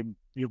points.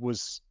 It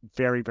was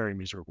very, very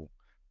miserable.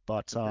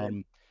 But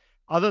Okay.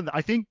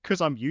 I think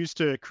because I'm used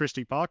to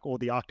Christie Park, or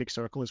the Arctic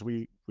Circle as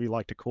we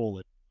like to call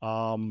it,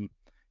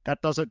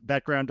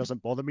 that ground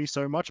doesn't bother me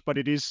so much. But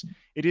it is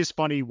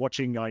funny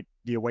watching like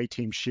the away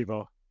team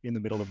shiver in the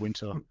middle of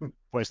winter,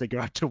 whereas they go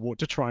out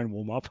to try and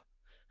warm up.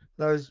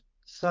 Those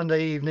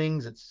Sunday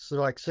evenings, it's sort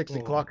of like six Oh,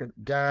 o'clock at yeah,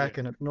 dark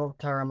and at North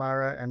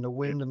Taramara, and the yeah,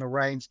 wind and the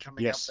rain's coming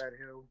up yes, that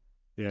hill.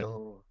 yeah.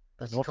 Oh,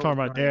 that's the North coldest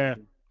Tarmac night I've there.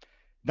 been.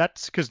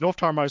 That's because North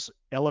Tarma's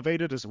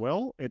elevated as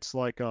well. It's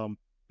like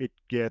it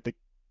yeah the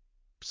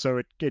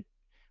so it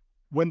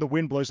when the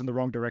wind blows in the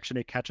wrong direction,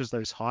 it catches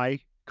those high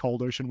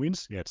cold ocean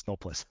winds. Yeah, it's not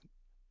pleasant.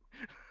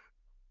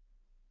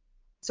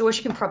 So what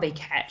you can probably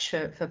catch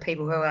for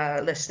people who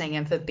are listening,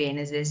 and for Ben,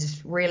 is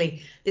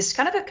there's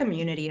kind of a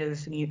community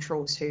of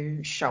neutrals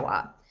who show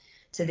up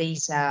to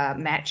these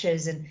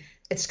matches, and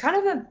it's kind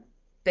of a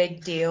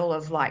big deal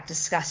of like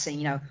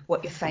discussing,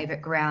 what your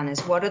favorite ground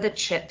is, what are the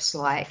chips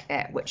like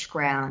at which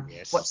ground,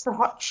 Yes. what's the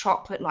hot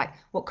chocolate like,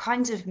 what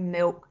kinds of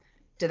milk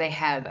do they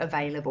have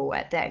available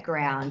at that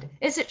ground,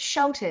 is it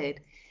sheltered?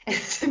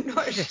 Is it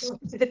not Yes.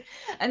 sheltered?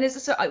 And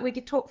we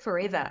could talk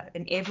forever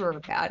and ever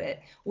about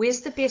it.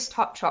 Where's the best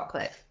hot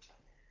chocolate?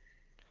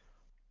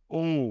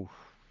 Oh,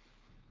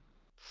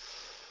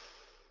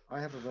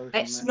 I have a vote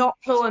on It's that. not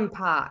Pluim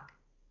Park.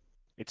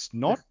 it's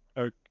not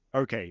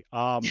okay.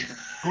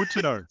 Good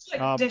to know.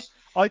 It's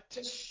like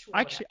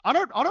I dishwater.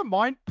 I don't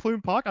mind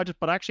Plume Park.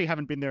 But I actually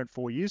haven't been there in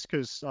 4 years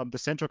because the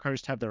Central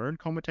Coast have their own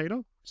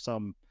commentator.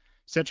 Some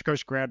Central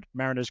Coast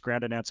Mariners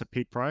ground announcer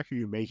Pete Pryor, who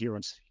you may hear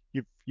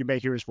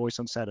his voice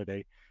on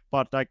Saturday.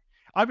 But like,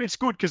 it's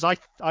good because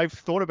I've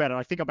thought about it.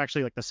 I think I'm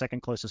actually like the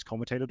second closest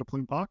commentator to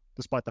Plume Park,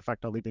 despite the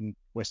fact I live in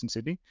Western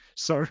Sydney.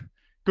 So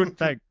good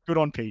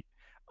on Pete.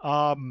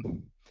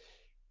 Um,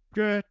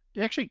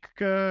 actually,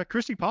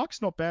 Christie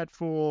Park's not bad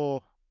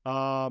for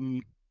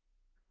um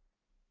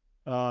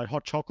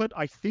hot chocolate.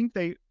 I think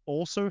they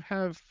also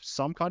have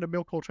some kind of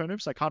milk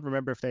alternatives. I can't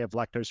remember if they have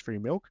lactose-free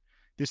milk.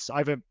 This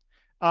I've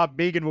a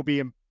Megan will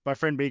be my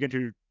friend Megan,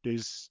 who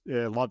is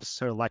loves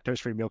her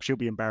lactose-free milk. She'll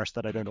be embarrassed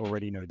that I don't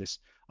already know this.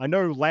 I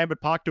know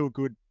Lambert Park do a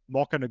good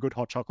mocha and a good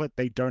hot chocolate.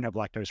 They don't have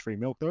lactose-free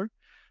milk though.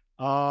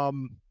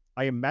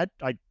 I am mad.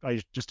 I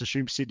just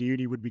assume Sydney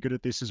Uni would be good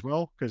at this as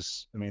well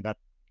because I mean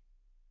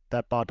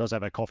that bar does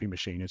have a coffee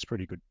machine. It's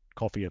pretty good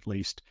coffee at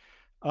least.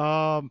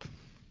 Um,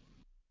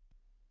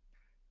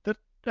 the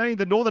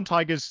the Northern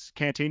Tigers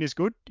canteen is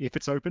good if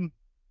it's open.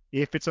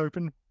 If it's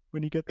open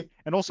when you get, If,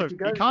 and also if you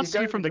you go can't you see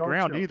go it to from the the gold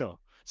ground shop, either.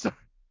 So,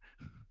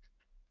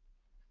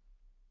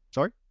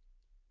 sorry?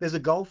 There's a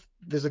golf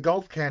Oh, the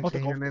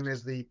canteen, golf. and then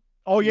there's the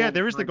Oh yeah,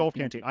 there is the golf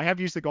canteen. I have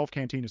used the golf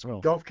canteen as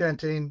well. golf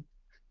canteen.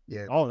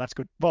 Yeah. Oh, that's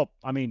good. Well,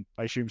 I mean,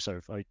 I assume so.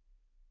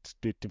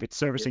 If it's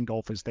servicing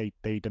golfers, they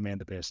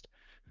demand the best.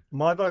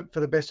 My vote for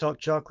the best hot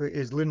chocolate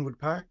is Linwood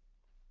Park.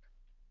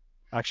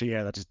 Actually,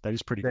 yeah, that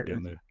is pretty good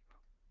down there.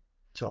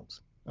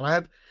 Tops. And I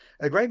have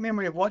a great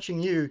memory of watching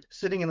you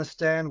sitting in the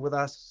stand with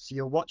us.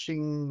 You're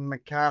watching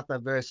MacArthur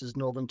versus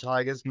Northern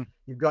Tigers.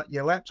 You've got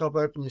your laptop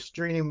open, you're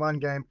streaming one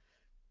game,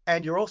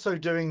 and you're also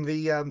doing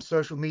the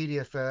social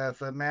media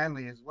for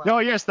Manly as well. Oh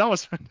yes, that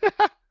was.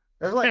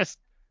 There's like Yes.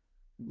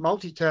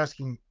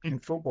 multitasking in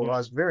football. Yeah. I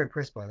was very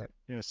impressed by that.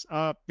 Yes.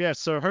 Yeah.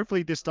 So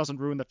hopefully this doesn't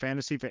ruin the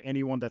fantasy for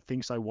anyone that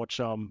thinks I watch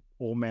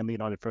all Manly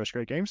United first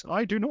grade games.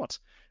 I do not.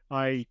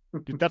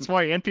 That's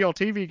why NPL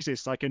TV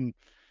exists. I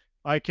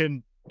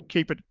can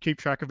keep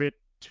track of it.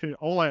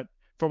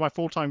 For my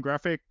full-time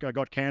graphic, I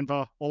got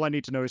Canva. All I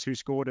need to know is who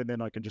scored, and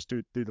then I can just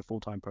do the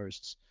full-time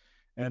posts.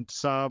 And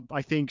so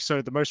I think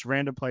so. The most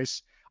random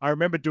place I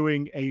remember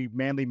doing a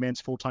Manly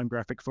men's full-time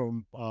graphic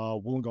from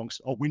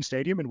Wynn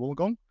Stadium in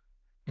Wollongong,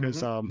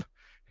 because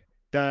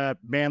the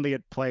Manly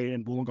had played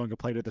and Wollongong had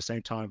played at the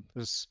same time.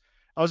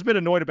 I was a bit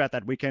annoyed about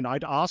that weekend.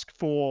 I'd asked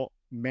for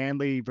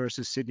Manly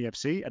versus Sydney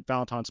FC at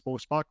Valentine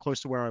Sports Park,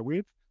 close to where I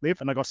live,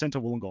 and I got sent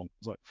to Wollongong. I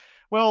was like,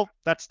 well,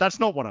 that's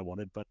not what I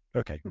wanted, but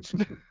okay.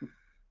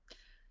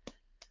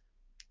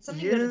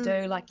 Something you got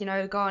to do, like,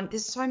 go on.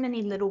 There's so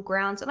many little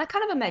grounds, and I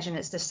kind of imagine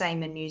it's the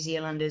same in New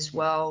Zealand as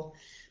well.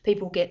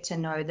 People get to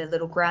know the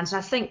little grounds, and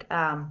I think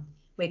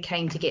we're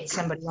keen to get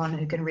somebody on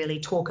who can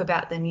really talk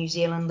about the New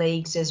Zealand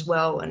leagues as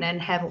well, and then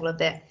have all of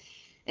that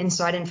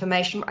inside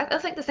information. I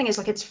think the thing is,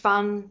 like, it's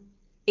fun,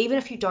 even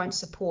if you don't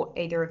support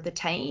either of the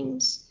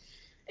teams,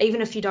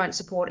 even if you don't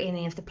support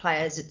any of the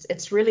players.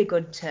 It's really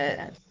good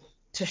to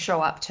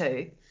show up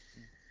to.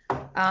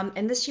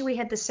 And this year we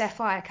had the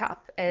Sapphire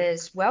Cup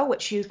as well,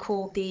 which you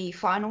called the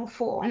Final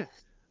Four.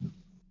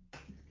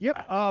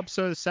 Yep.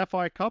 So the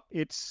Sapphire Cup,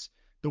 it's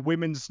the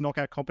women's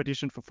knockout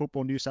competition for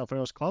Football New South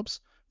Wales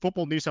clubs.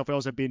 Football New South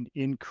Wales have been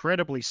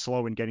incredibly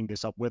slow in getting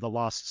this up. We're the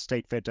last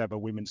state fed to have a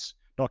women's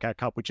knockout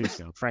cup, which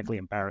is frankly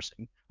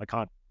embarrassing. I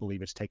can't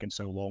believe it's taken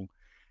so long.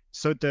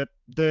 So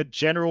the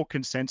general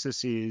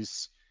consensus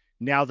is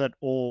now that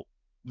all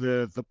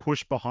the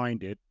push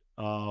behind it,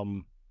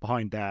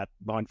 behind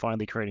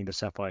finally creating the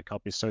Sapphire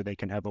Cup, is so they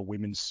can have a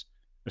women's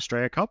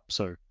Australia Cup.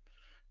 So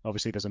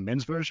obviously there's a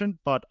men's version,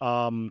 but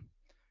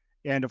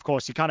and of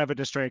course you can't have an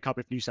Australia Cup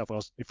if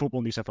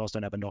Football New South Wales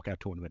don't have a knockout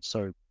tournament.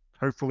 So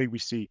hopefully we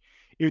see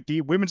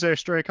the women's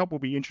Australia Cup will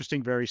be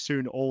interesting very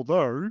soon.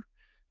 Although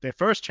their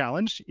first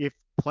challenge, if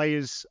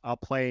players are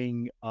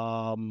playing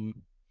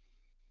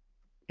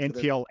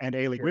NPL and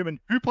A-League women,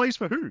 who plays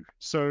for who?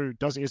 So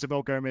does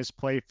Isabel Gomez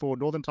play for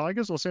Northern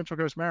Tigers or Central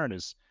Coast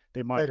Mariners?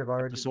 They might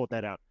have to sort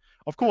that out.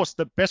 Of course,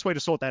 the best way to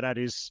sort that out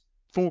is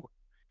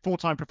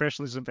full-time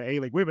professionalism for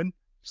A-League women.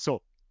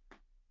 So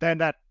then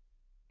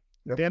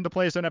then the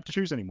players don't have to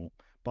choose anymore.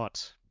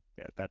 But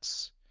yeah,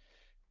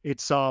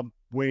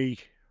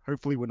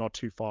 hopefully we're not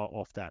too far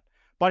off that.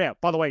 But yeah,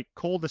 by the way,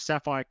 called the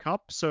Sapphire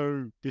Cup.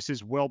 So this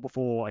is well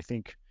before I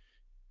think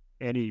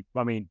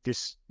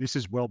this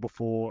is well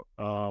before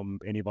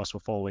any of us were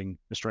following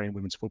Australian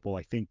women's football,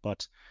 I think.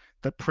 But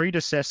the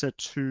predecessor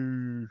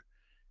to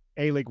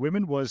A-League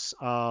Women was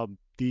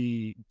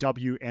the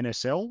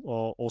WNSL,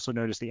 or also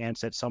known as the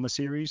Ansett Summer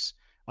Series.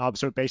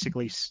 So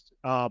basically,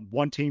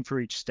 one team for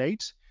each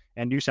state,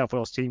 and New South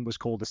Wales team was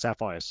called the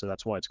Sapphires, so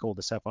that's why it's called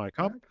the Sapphire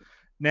Cup.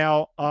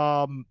 Now,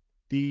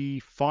 the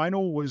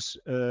final was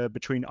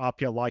between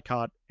Apia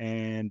Leichhardt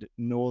and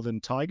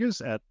Northern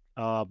Tigers at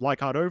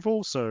Leichhardt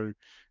Oval. So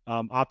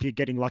Apia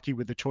getting lucky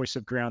with the choice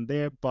of ground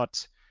there,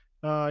 but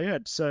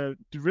it's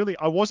really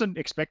I wasn't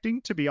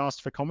expecting to be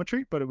asked for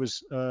commentary, but it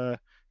was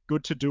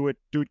good to do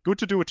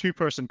a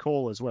two-person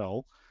call as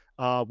well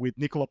with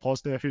Nicola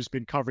Posner, who's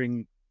been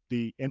covering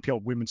the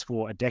NPL women's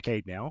for a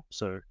decade now,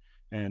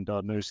 and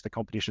knows the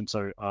competition.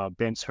 So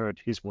Ben's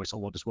heard his voice a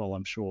lot as well,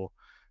 I'm sure.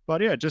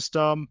 But yeah, just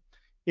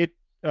it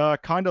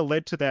kind of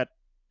led to that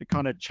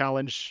kind of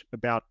challenge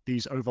about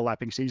these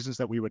overlapping seasons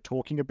that we were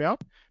talking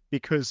about,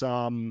 because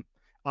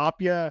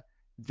Apia,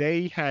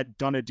 they had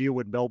done a deal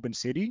with Melbourne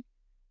City,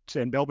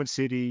 and Melbourne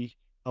City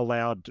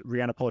allowed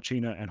Rihanna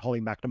Polachina and Holly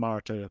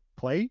McNamara to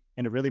play,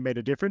 and it really made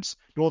a difference.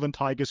 Northern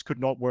Tigers could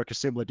not work a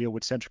similar deal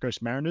with Central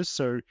Coast Mariners,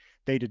 so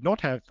they did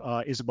not have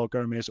Isabel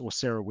Gomez or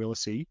Sarah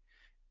Willisey,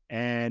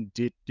 and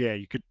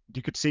you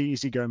could see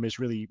Izzy Gomez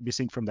really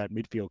missing from that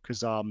midfield,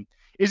 because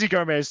Izzy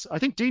Gomez, I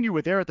think Dean, you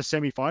were there at the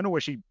semi-final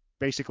where she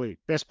basically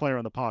best player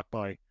on the park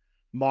by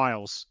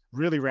miles,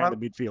 really ran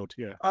the midfield.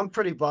 Yeah, I'm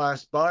pretty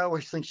biased, but I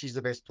always think she's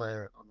the best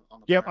player on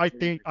the yeah, park.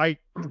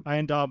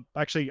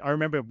 Actually I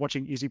remember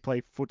watching Izzy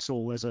play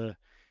futsal as a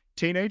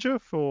teenager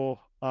for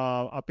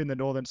up in the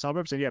northern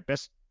suburbs, and yeah,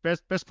 best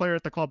player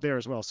at the club there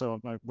as well. So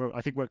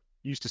I think we're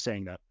used to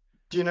saying that.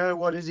 Do you know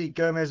what Izzy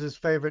Gomez's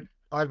favorite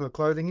item of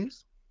clothing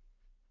is?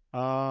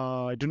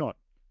 I do not.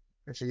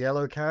 It's a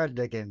yellow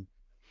cardigan.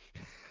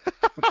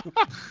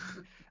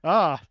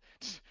 Ah,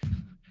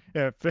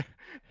 yeah.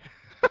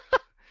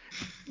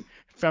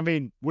 I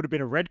mean, would have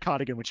been a red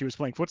cardigan when she was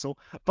playing futsal,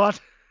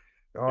 but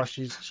Oh,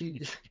 she's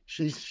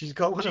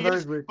got one of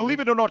those. Believe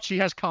it or not, she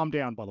has calmed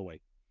down. By the way,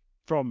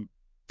 from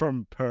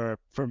 4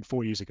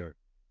 years ago.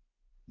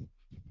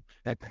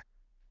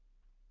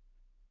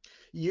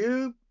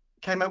 You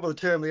came up with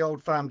the term the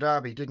old farm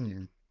derby, didn't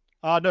you?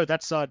 No,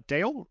 that's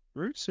Dale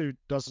Roots, who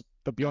does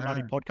the Beyond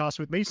 90 podcast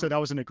with me. So that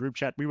was in a group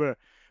chat. We were,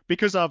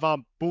 because of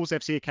Bulls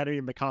FC Academy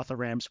and MacArthur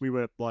Rams, we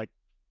were like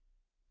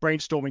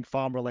brainstorming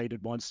farm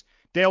related ones.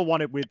 Dale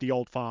won it with the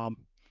old farm.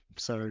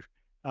 So,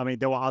 I mean,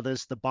 there were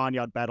others, the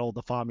Barnyard Battle,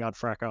 the Farmyard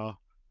Fracas,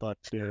 but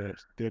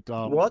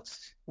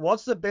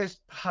What's the best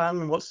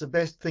pun? What's the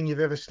best thing you've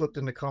ever slipped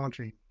in the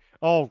commentary?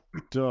 Oh,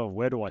 duh,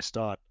 where do I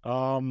start?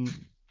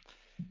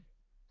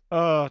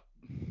 Uh,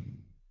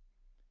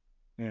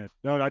 yeah,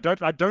 no, I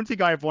don't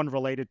think I have one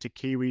related to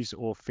Kiwis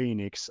or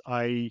Phoenix.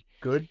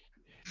 Good.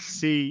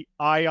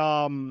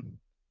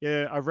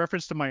 Yeah, a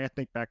reference to my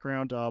ethnic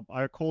background.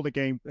 I called a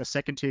game, a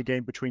second tier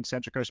game between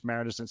Central Coast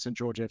Mariners and St.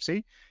 George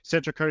FC.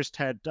 Central Coast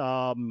had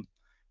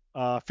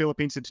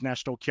Philippines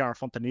international Chiara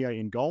Fontanilla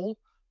in goal.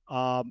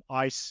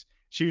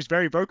 She was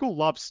very vocal,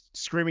 loves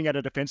screaming at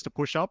a defense to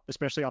push up,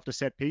 especially after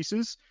set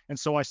pieces. And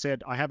so I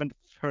said, I haven't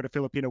heard a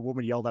Filipino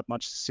woman yell that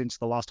much since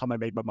the last time I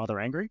made my mother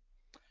angry.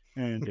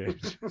 And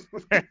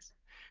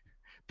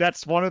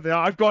that's one of the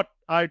I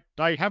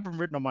have them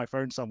written on my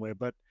phone somewhere,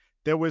 but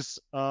there was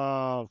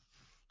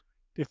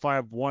if I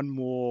have one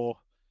more,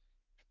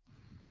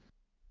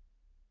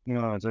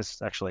 no,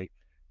 this actually,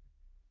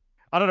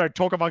 I don't know,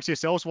 talk amongst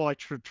yourselves while I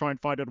try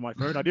and find it on my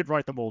phone. I did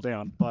write them all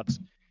down, but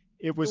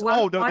it was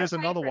there's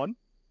another one.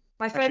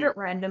 My favorite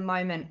random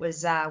moment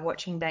was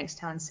watching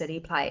Bankstown City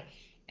play,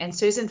 and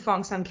Susan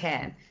Fong Sung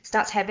Cam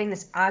starts having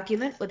this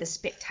argument with a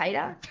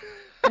spectator,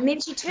 and then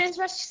she turns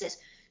around, she says,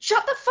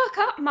 "Shut the fuck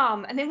up,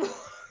 mum," and then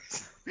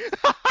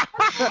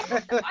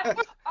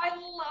I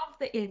love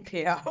the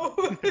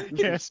NPL.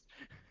 Yes.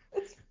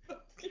 It's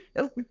fucking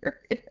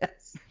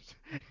hilarious.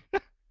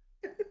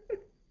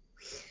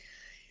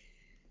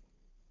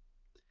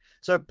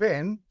 So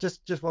Ben,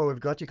 just while we've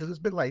got you, because it's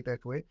a bit late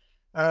that way,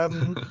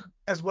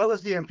 as well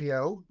as the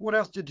NPL, what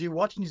else did you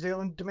watch? New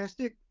Zealand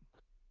domestic?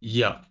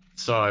 Yeah,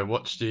 so I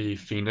watched the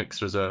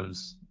Phoenix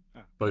reserves,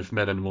 both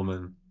men and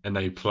women, and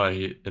they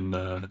play in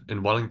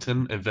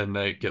Wellington, and then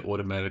they get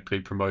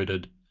automatically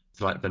promoted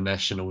to like the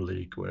National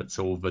League, where it's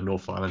all the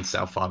North Island,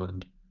 South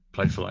Island,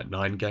 play for like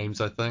 9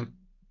 games, I think.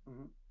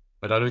 Mhm.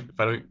 But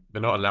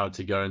they're not allowed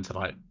to go into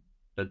like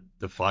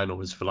the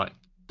finals for like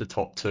the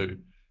top two.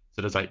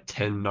 So there's like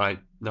 10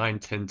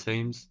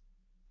 teams.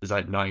 There's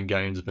like 9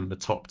 games, and then the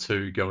top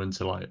two go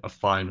into like a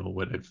final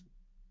where they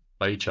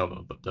play each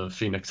other. But the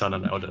Phoenix aren't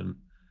allowed in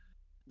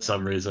for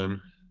some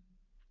reason.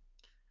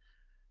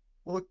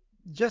 Well,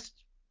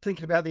 just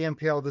thinking about the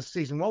NPL this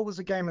season, what was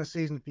the game of the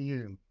season for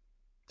you?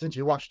 Since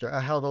you watched it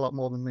a hell of a lot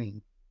more than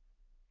me.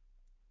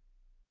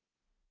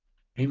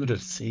 Game of the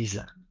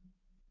season.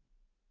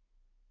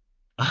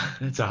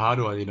 It's a hard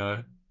one, you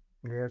know.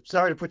 Yeah,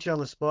 sorry to put you on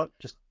the spot.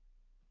 Just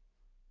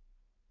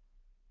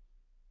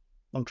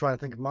I'm trying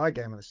to think of my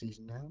game of the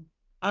season now.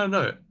 I don't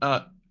know.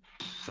 I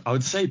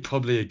would say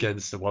probably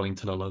against the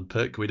Wellington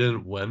Olympic. We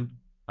didn't win.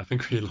 I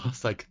think we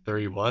lost like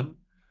 3-1.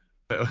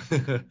 But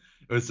it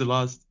was the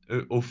last,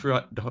 all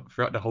throughout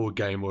the whole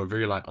game, we're a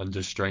very like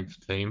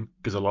understrength team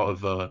because a lot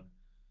of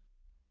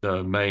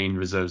the main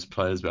reserves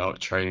players were out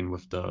training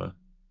with the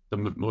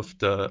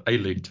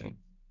A-League team.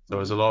 So it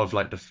was a lot of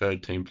like the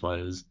third team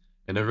players,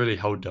 and they really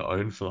held their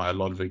own for like a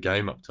lot of the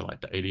game up to like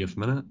the 80th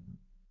minute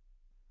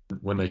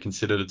when they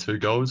considered the 2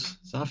 goals.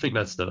 So I think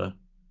that's the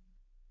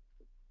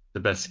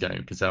best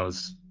game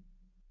because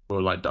we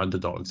were like the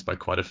underdogs by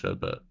quite a fair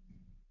bit.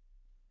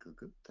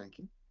 Good, thank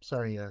you.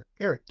 Sorry,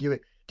 Eric,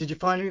 did you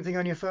find anything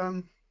on your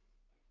phone?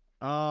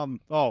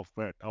 Oh,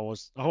 wait, I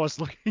was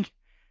looking.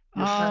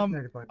 You're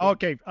fascinated by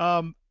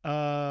that.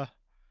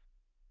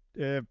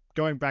 Okay.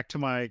 Going back to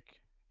my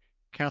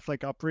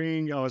Catholic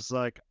upbringing, I was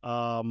like,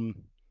 was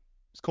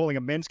calling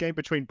a men's game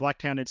between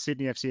Blacktown and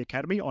Sydney FC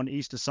Academy on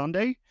Easter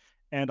Sunday,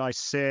 and I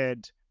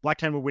said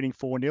Blacktown were winning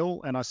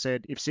 4-0, and I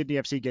said if Sydney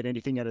FC get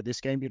anything out of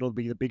this game, it'll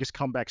be the biggest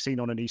comeback seen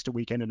on an Easter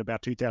weekend in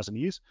about 2,000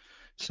 years.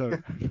 So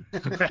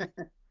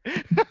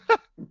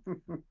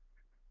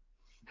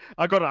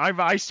I got it.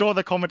 I saw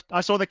the comment.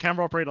 I saw the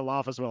camera operator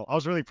laugh as well. I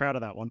was really proud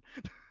of that one.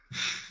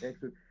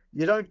 Excellent.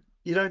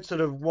 You don't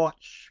sort of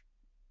watch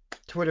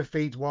Twitter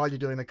feeds while you're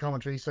doing the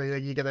commentary, so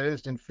you get that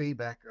instant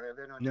feedback.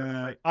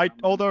 No, I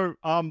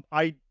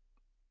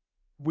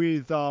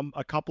with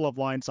a couple of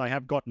lines I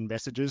have gotten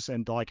messages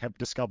and like have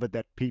discovered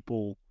that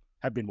people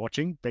have been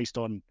watching based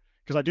on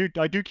because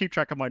I do keep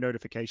track of my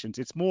notifications.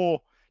 It's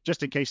more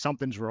just in case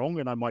something's wrong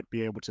and I might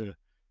be able to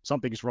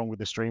something's wrong with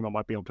the stream. I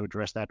might be able to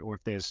address that, or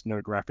if there's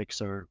no graphics,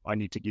 so I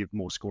need to give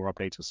more score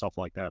updates and stuff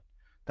like that.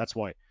 That's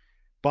why.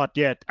 But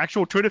yeah,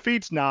 actual Twitter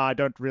feeds, nah, I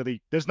don't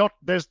really. I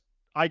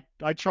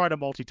try to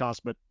multitask,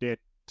 but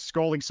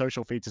scrolling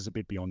social feeds is a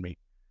bit beyond me.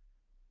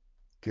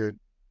 Good.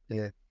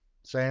 Yeah.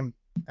 Same.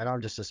 and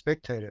I'm just a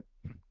spectator.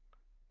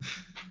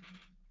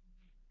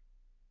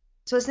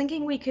 So I was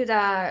thinking we could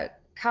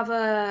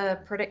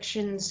cover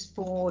predictions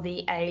for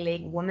the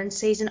A-League women's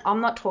season.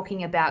 I'm not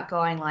talking about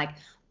going like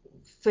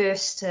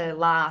first to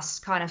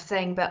last kind of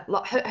thing, but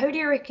who do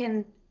you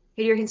reckon?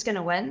 Who do you reckon's going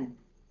to win?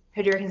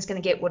 Who do you reckon's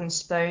going to get wooden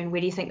spoon?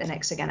 Where do you think the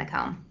Knicks are going to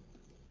come?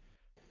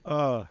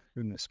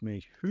 Goodness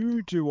me.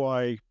 Who do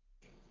I?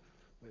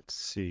 Let's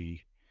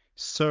see.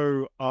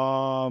 So,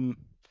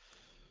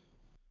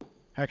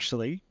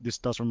 actually, this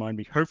does remind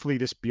me. Hopefully,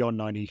 this Beyond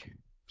 90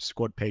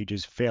 squad page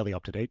is fairly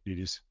up to date. It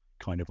is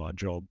kind of our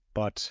job,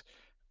 but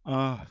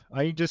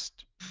I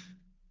just,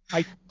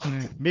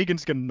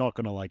 Megan's not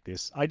gonna like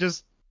this.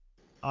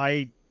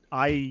 I,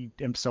 I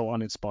am so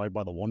uninspired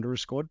by the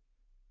Wanderers squad.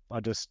 I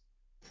just,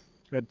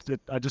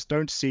 I just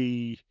don't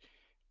see.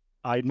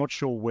 I'm not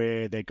sure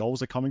where their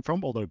goals are coming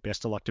from. Although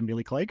best of luck to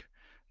Millie Clegg,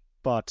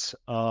 but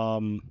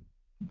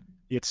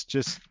it's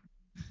just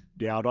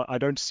yeah, I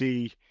don't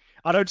see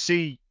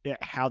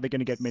how they're going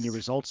to get many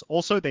results.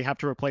 Also, they have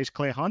to replace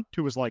Claire Hunt,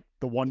 who was like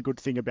the one good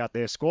thing about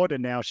their squad,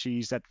 and now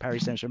she's at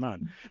Paris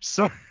Saint-Germain.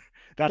 So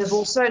They've that's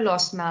also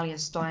lost Malia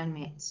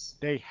Steinmetz.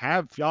 they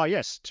have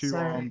yes to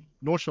So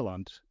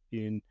Nordsjælland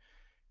in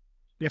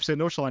the FC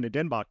Nordsjælland in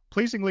Denmark.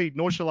 Pleasingly,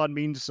 Nordsjælland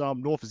means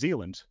North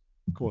Zealand,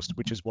 of course,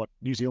 which is what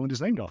New Zealand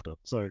is named after.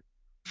 So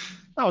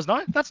that was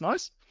nice. That's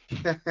nice.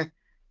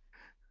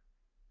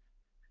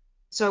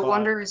 so But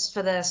Wanderers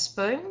for the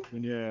spoon.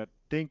 yeah,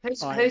 think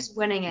Who's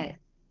winning it?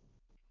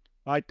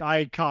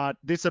 I can't.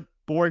 This is a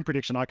boring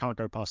prediction. I can't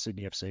go past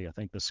Sydney FC. I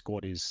think the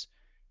squad is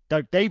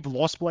they've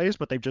lost players,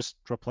 but they've just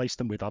replaced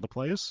them with other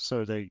players,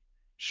 so they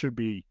should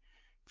be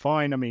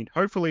fine. I mean,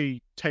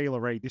 hopefully Taylor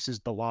Ray, this is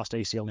the last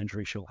ACL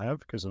injury she'll have,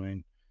 because I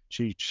mean,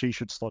 she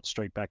should slot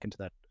straight back into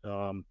that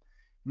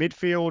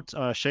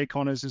midfield. Shay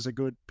Connors is a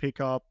good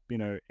pickup. You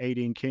know,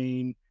 Aideen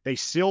Keane. They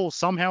still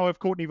somehow have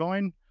Courtney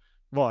Vine.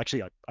 Well,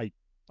 actually,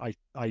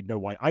 I know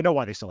why. I know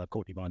why they still have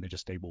Courtney Vine. They're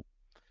just stable.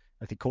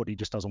 I think Courtney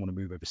just doesn't want to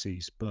move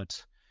overseas.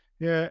 But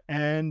yeah,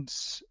 and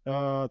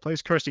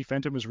plays Kirsty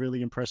Fenton was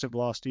really impressive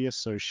last year,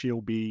 so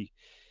she'll be.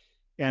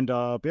 And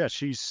yeah,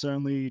 she's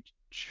only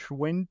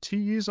 20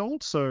 years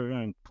old,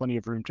 so plenty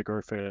of room to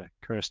grow for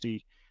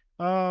Kirsty.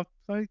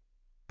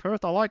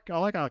 Perth, I like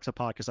Alexa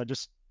Park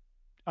because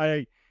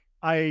I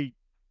I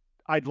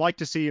I'd like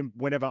to see him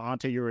whenever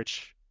Ante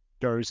Juric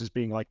goes as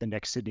being like the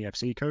next Sydney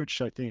FC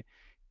coach. I think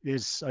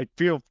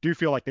do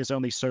feel like there's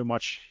only so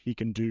much he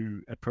can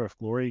do at Perth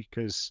Glory,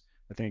 because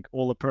I think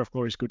all of Perth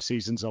Glory's good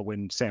seasons are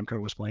when Sam Kerr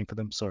was playing for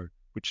them, so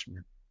which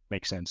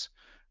makes sense.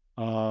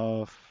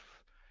 Uh,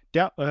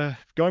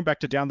 Going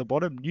back to down the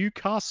bottom,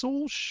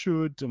 Newcastle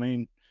should. I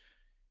mean,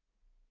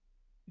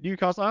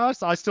 Newcastle.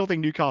 I still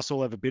think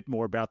Newcastle have a bit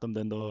more about them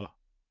than the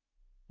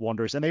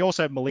Wanderers, and they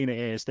also have Melina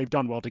Ayres. They've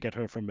done well to get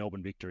her from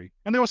Melbourne Victory,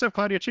 and they also have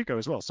Claudia Chico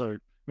as well. So I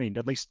mean,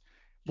 at least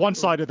one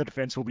side of the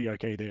defense will be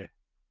okay there.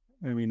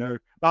 And we know,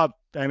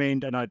 I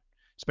mean, and I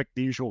expect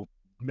the usual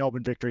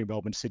Melbourne Victory,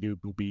 Melbourne City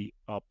will be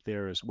up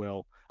there as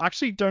well. I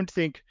actually don't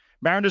think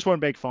Mariners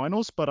won't make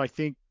finals, but I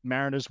think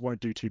Mariners won't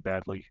do too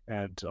badly,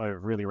 and I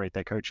really rate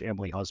their coach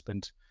Emily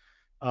Husband,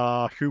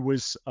 who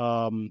was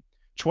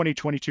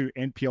 2022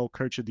 NPL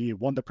Coach of the Year,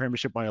 won the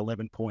premiership by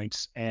 11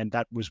 points, and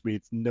that was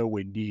with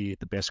nowhere near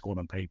the best squad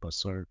on paper.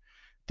 So I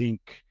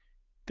think,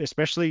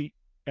 especially,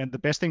 and the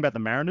best thing about the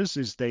Mariners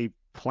is they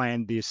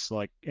planned this,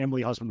 like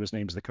Emily Husband was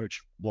named as the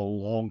coach a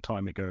long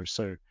time ago,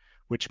 so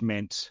which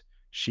meant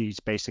she's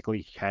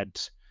basically had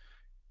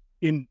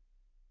in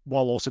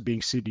while also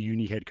being Sydney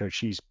Uni head coach,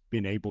 she's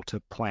been able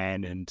to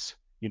plan and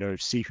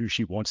see who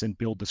she wants and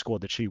build the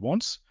squad that she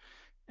wants.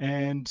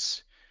 And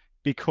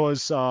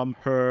because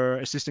her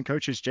assistant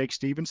coach is Jake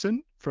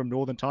Stevenson from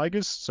Northern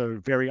Tigers, so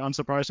very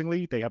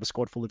unsurprisingly, they have a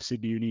squad full of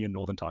Sydney Uni and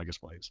Northern Tigers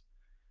players.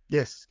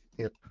 Yes,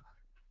 yep.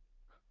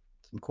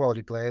 Some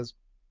quality players.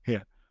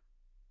 Yeah.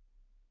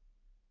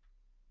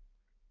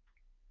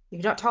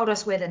 You've not told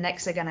us where the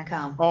Knicks are going to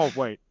come. Oh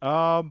wait.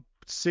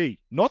 Let's see.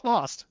 Not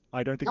last.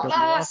 I don't think Not they'll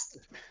be last.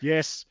 last.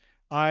 Yes.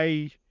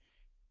 I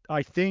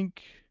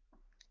think.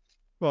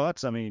 Well,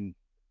 that's. I mean,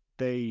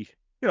 they.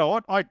 You know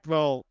what? I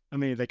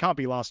mean, they can't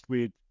be last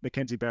with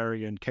Mackenzie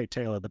Barry and Kate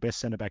Taylor, the best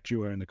centre back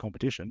duo in the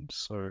competition.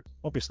 So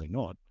obviously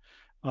not.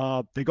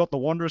 They got the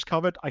Wanderers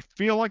covered. I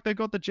feel like they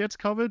got the Jets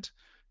covered.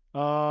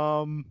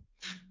 Um,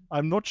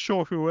 I'm not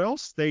sure who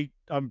else.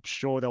 I'm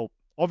sure they'll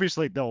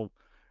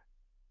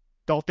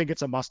think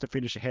it's a must to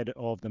finish ahead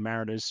of the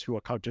Mariners, who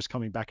are just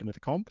coming back into the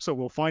comp. So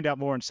we'll find out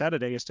more on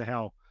Saturday as to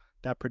how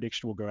that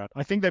prediction will go out.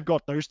 I think they've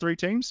got those three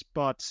teams,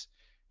 but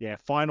yeah,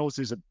 finals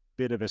is a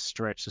bit of a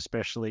stretch,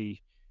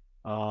 especially.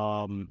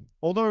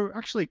 Although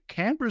actually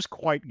Canberra's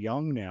quite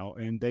young now,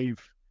 and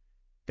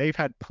they've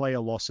had player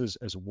losses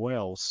as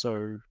well.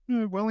 So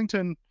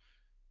Wellington,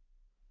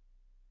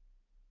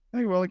 I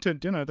think Wellington,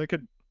 they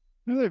could,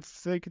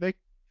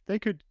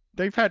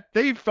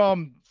 they've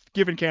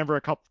given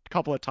Canberra a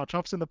couple of touch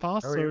ups in the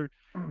past. Oh, So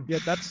yeah.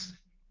 yeah,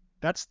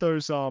 that's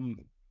those.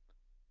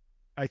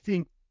 I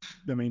think.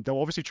 I mean, they'll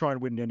obviously try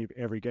and win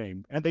every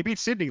game, and they beat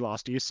Sydney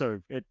last year, so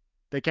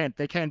they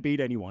can beat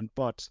anyone,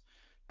 but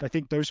I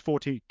think those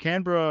 40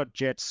 Canberra,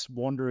 Jets,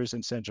 Wanderers,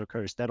 and Central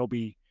Coast, that'll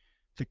be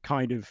the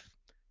kind of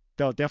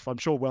I'm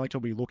sure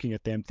Wellington will be looking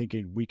at them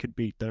thinking we could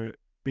beat them.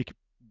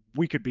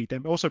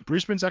 Also,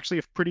 Brisbane's actually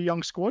a pretty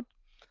young squad,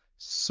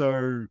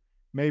 so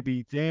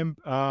maybe them.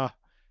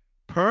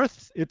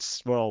 Perth,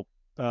 it's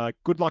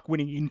good luck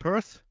winning in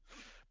Perth,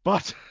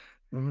 but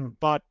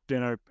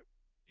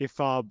if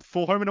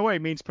full home and away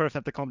means Perth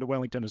have to come to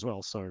Wellington as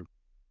well, so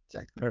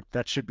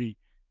exactly.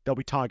 They'll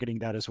be targeting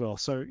that as well.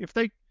 So if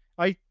we'd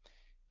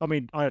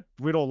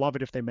all love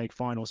it if they make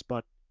finals,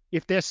 but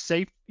if they're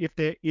safe, if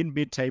they're in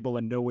mid-table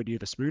and nowhere near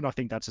the spoon, I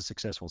think that's a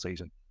successful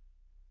season.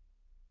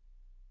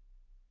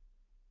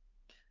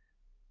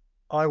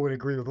 I would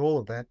agree with all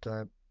of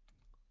that.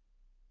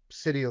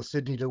 City or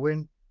Sydney to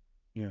win.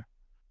 Yeah.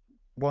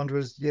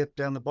 Wanderers,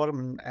 down the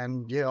bottom,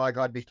 and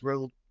I'd be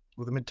thrilled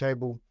with a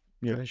mid-table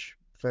finish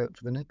for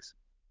the Knicks.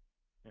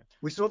 Yeah.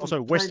 We saw them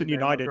also Western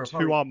United,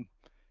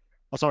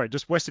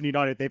 just Western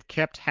United. They've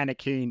kept Hannah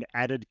Keane,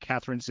 added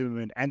Catherine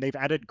Zimmerman, and they've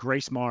added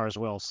Grace Maher as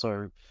well.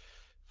 So,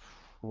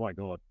 oh my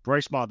God,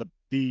 Grace Maher,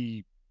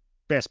 the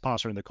best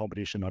passer in the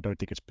competition. I don't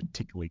think it's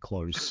particularly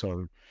close.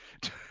 So,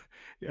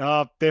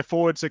 their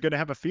forwards are going to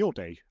have a field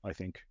day, I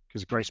think,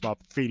 because Grace Maher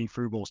feeding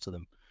through balls to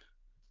them.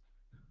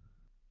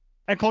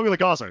 And Chloe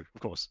Lagazo,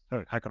 of course.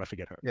 Oh, how could I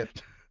forget her? Yeah.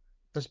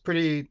 That's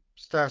pretty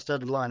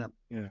star-studded lineup.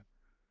 Yeah.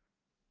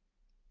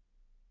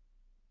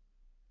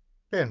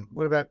 Ben,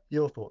 what about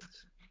your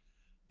thoughts?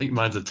 I think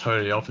mine's a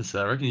totally opposite.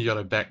 I reckon you got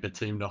to back the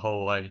team the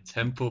whole way.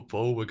 10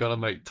 football, we're going to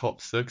make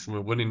top 6 and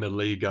we're winning the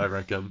league, I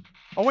reckon.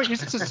 Oh, wait,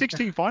 it's a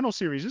 16 final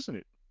series, isn't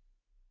it?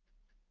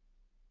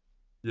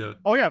 Yeah.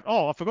 Oh, yeah.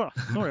 Oh, I forgot.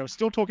 Sorry, I was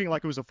still talking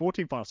like it was a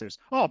 14 final series.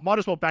 Oh, might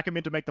as well back them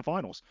in to make the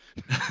finals.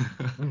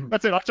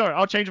 That's it. Sorry,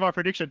 I'll change my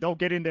prediction. They'll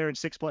get in there in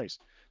 6th place.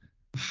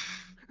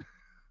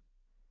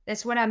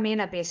 That's what our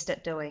men are best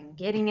at doing.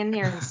 Getting in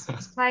there in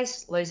 6th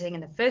place, losing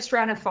in the first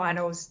round of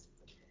finals.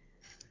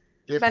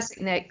 Yep.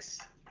 Classic Knicks.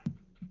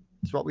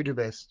 It's what we do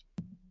best.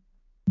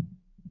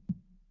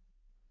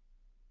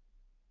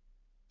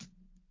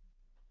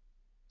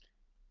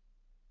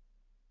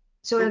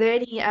 So are there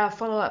any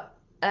follow-up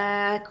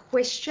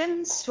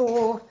questions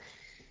for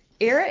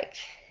Eric?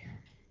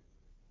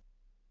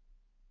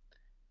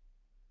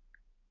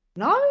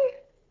 No?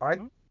 I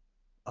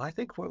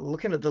think we're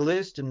looking at the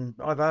list, and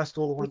I've asked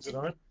all the ones that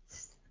I...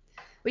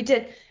 We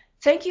did.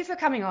 Thank you for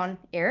coming on,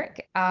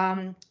 Eric.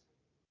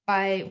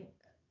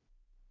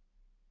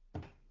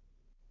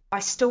 I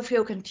still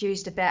feel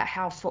confused about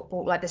how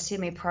football, like the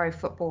semi-pro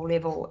football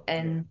level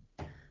in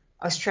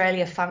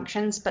Australia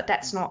functions, but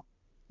that's not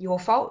your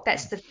fault.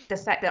 That's the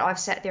fact that I've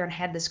sat there and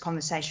had this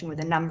conversation with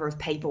a number of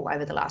people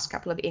over the last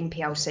couple of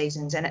NPL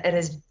seasons, and it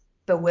is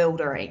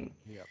bewildering.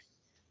 Yeah.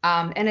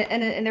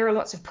 And there are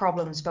lots of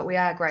problems, but we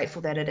are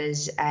grateful that it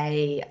is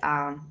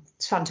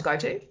it's fun to go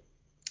to,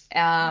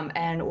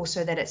 and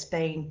also that it's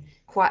been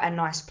quite a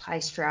nice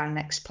place for our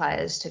next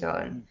players to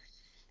go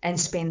and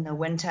spend the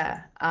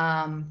winter.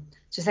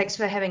 So thanks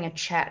for having a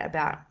chat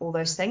about all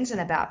those things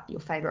and about your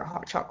favorite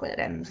hot chocolate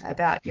and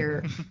about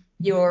your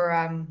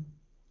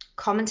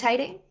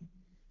commentating.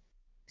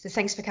 So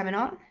thanks for coming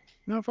on.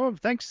 No problem.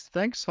 Thanks,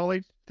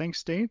 Holly.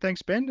 Thanks, Dean.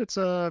 Thanks, Ben. It's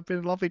been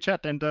a lovely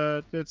chat, and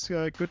it's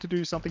good to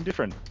do something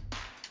different.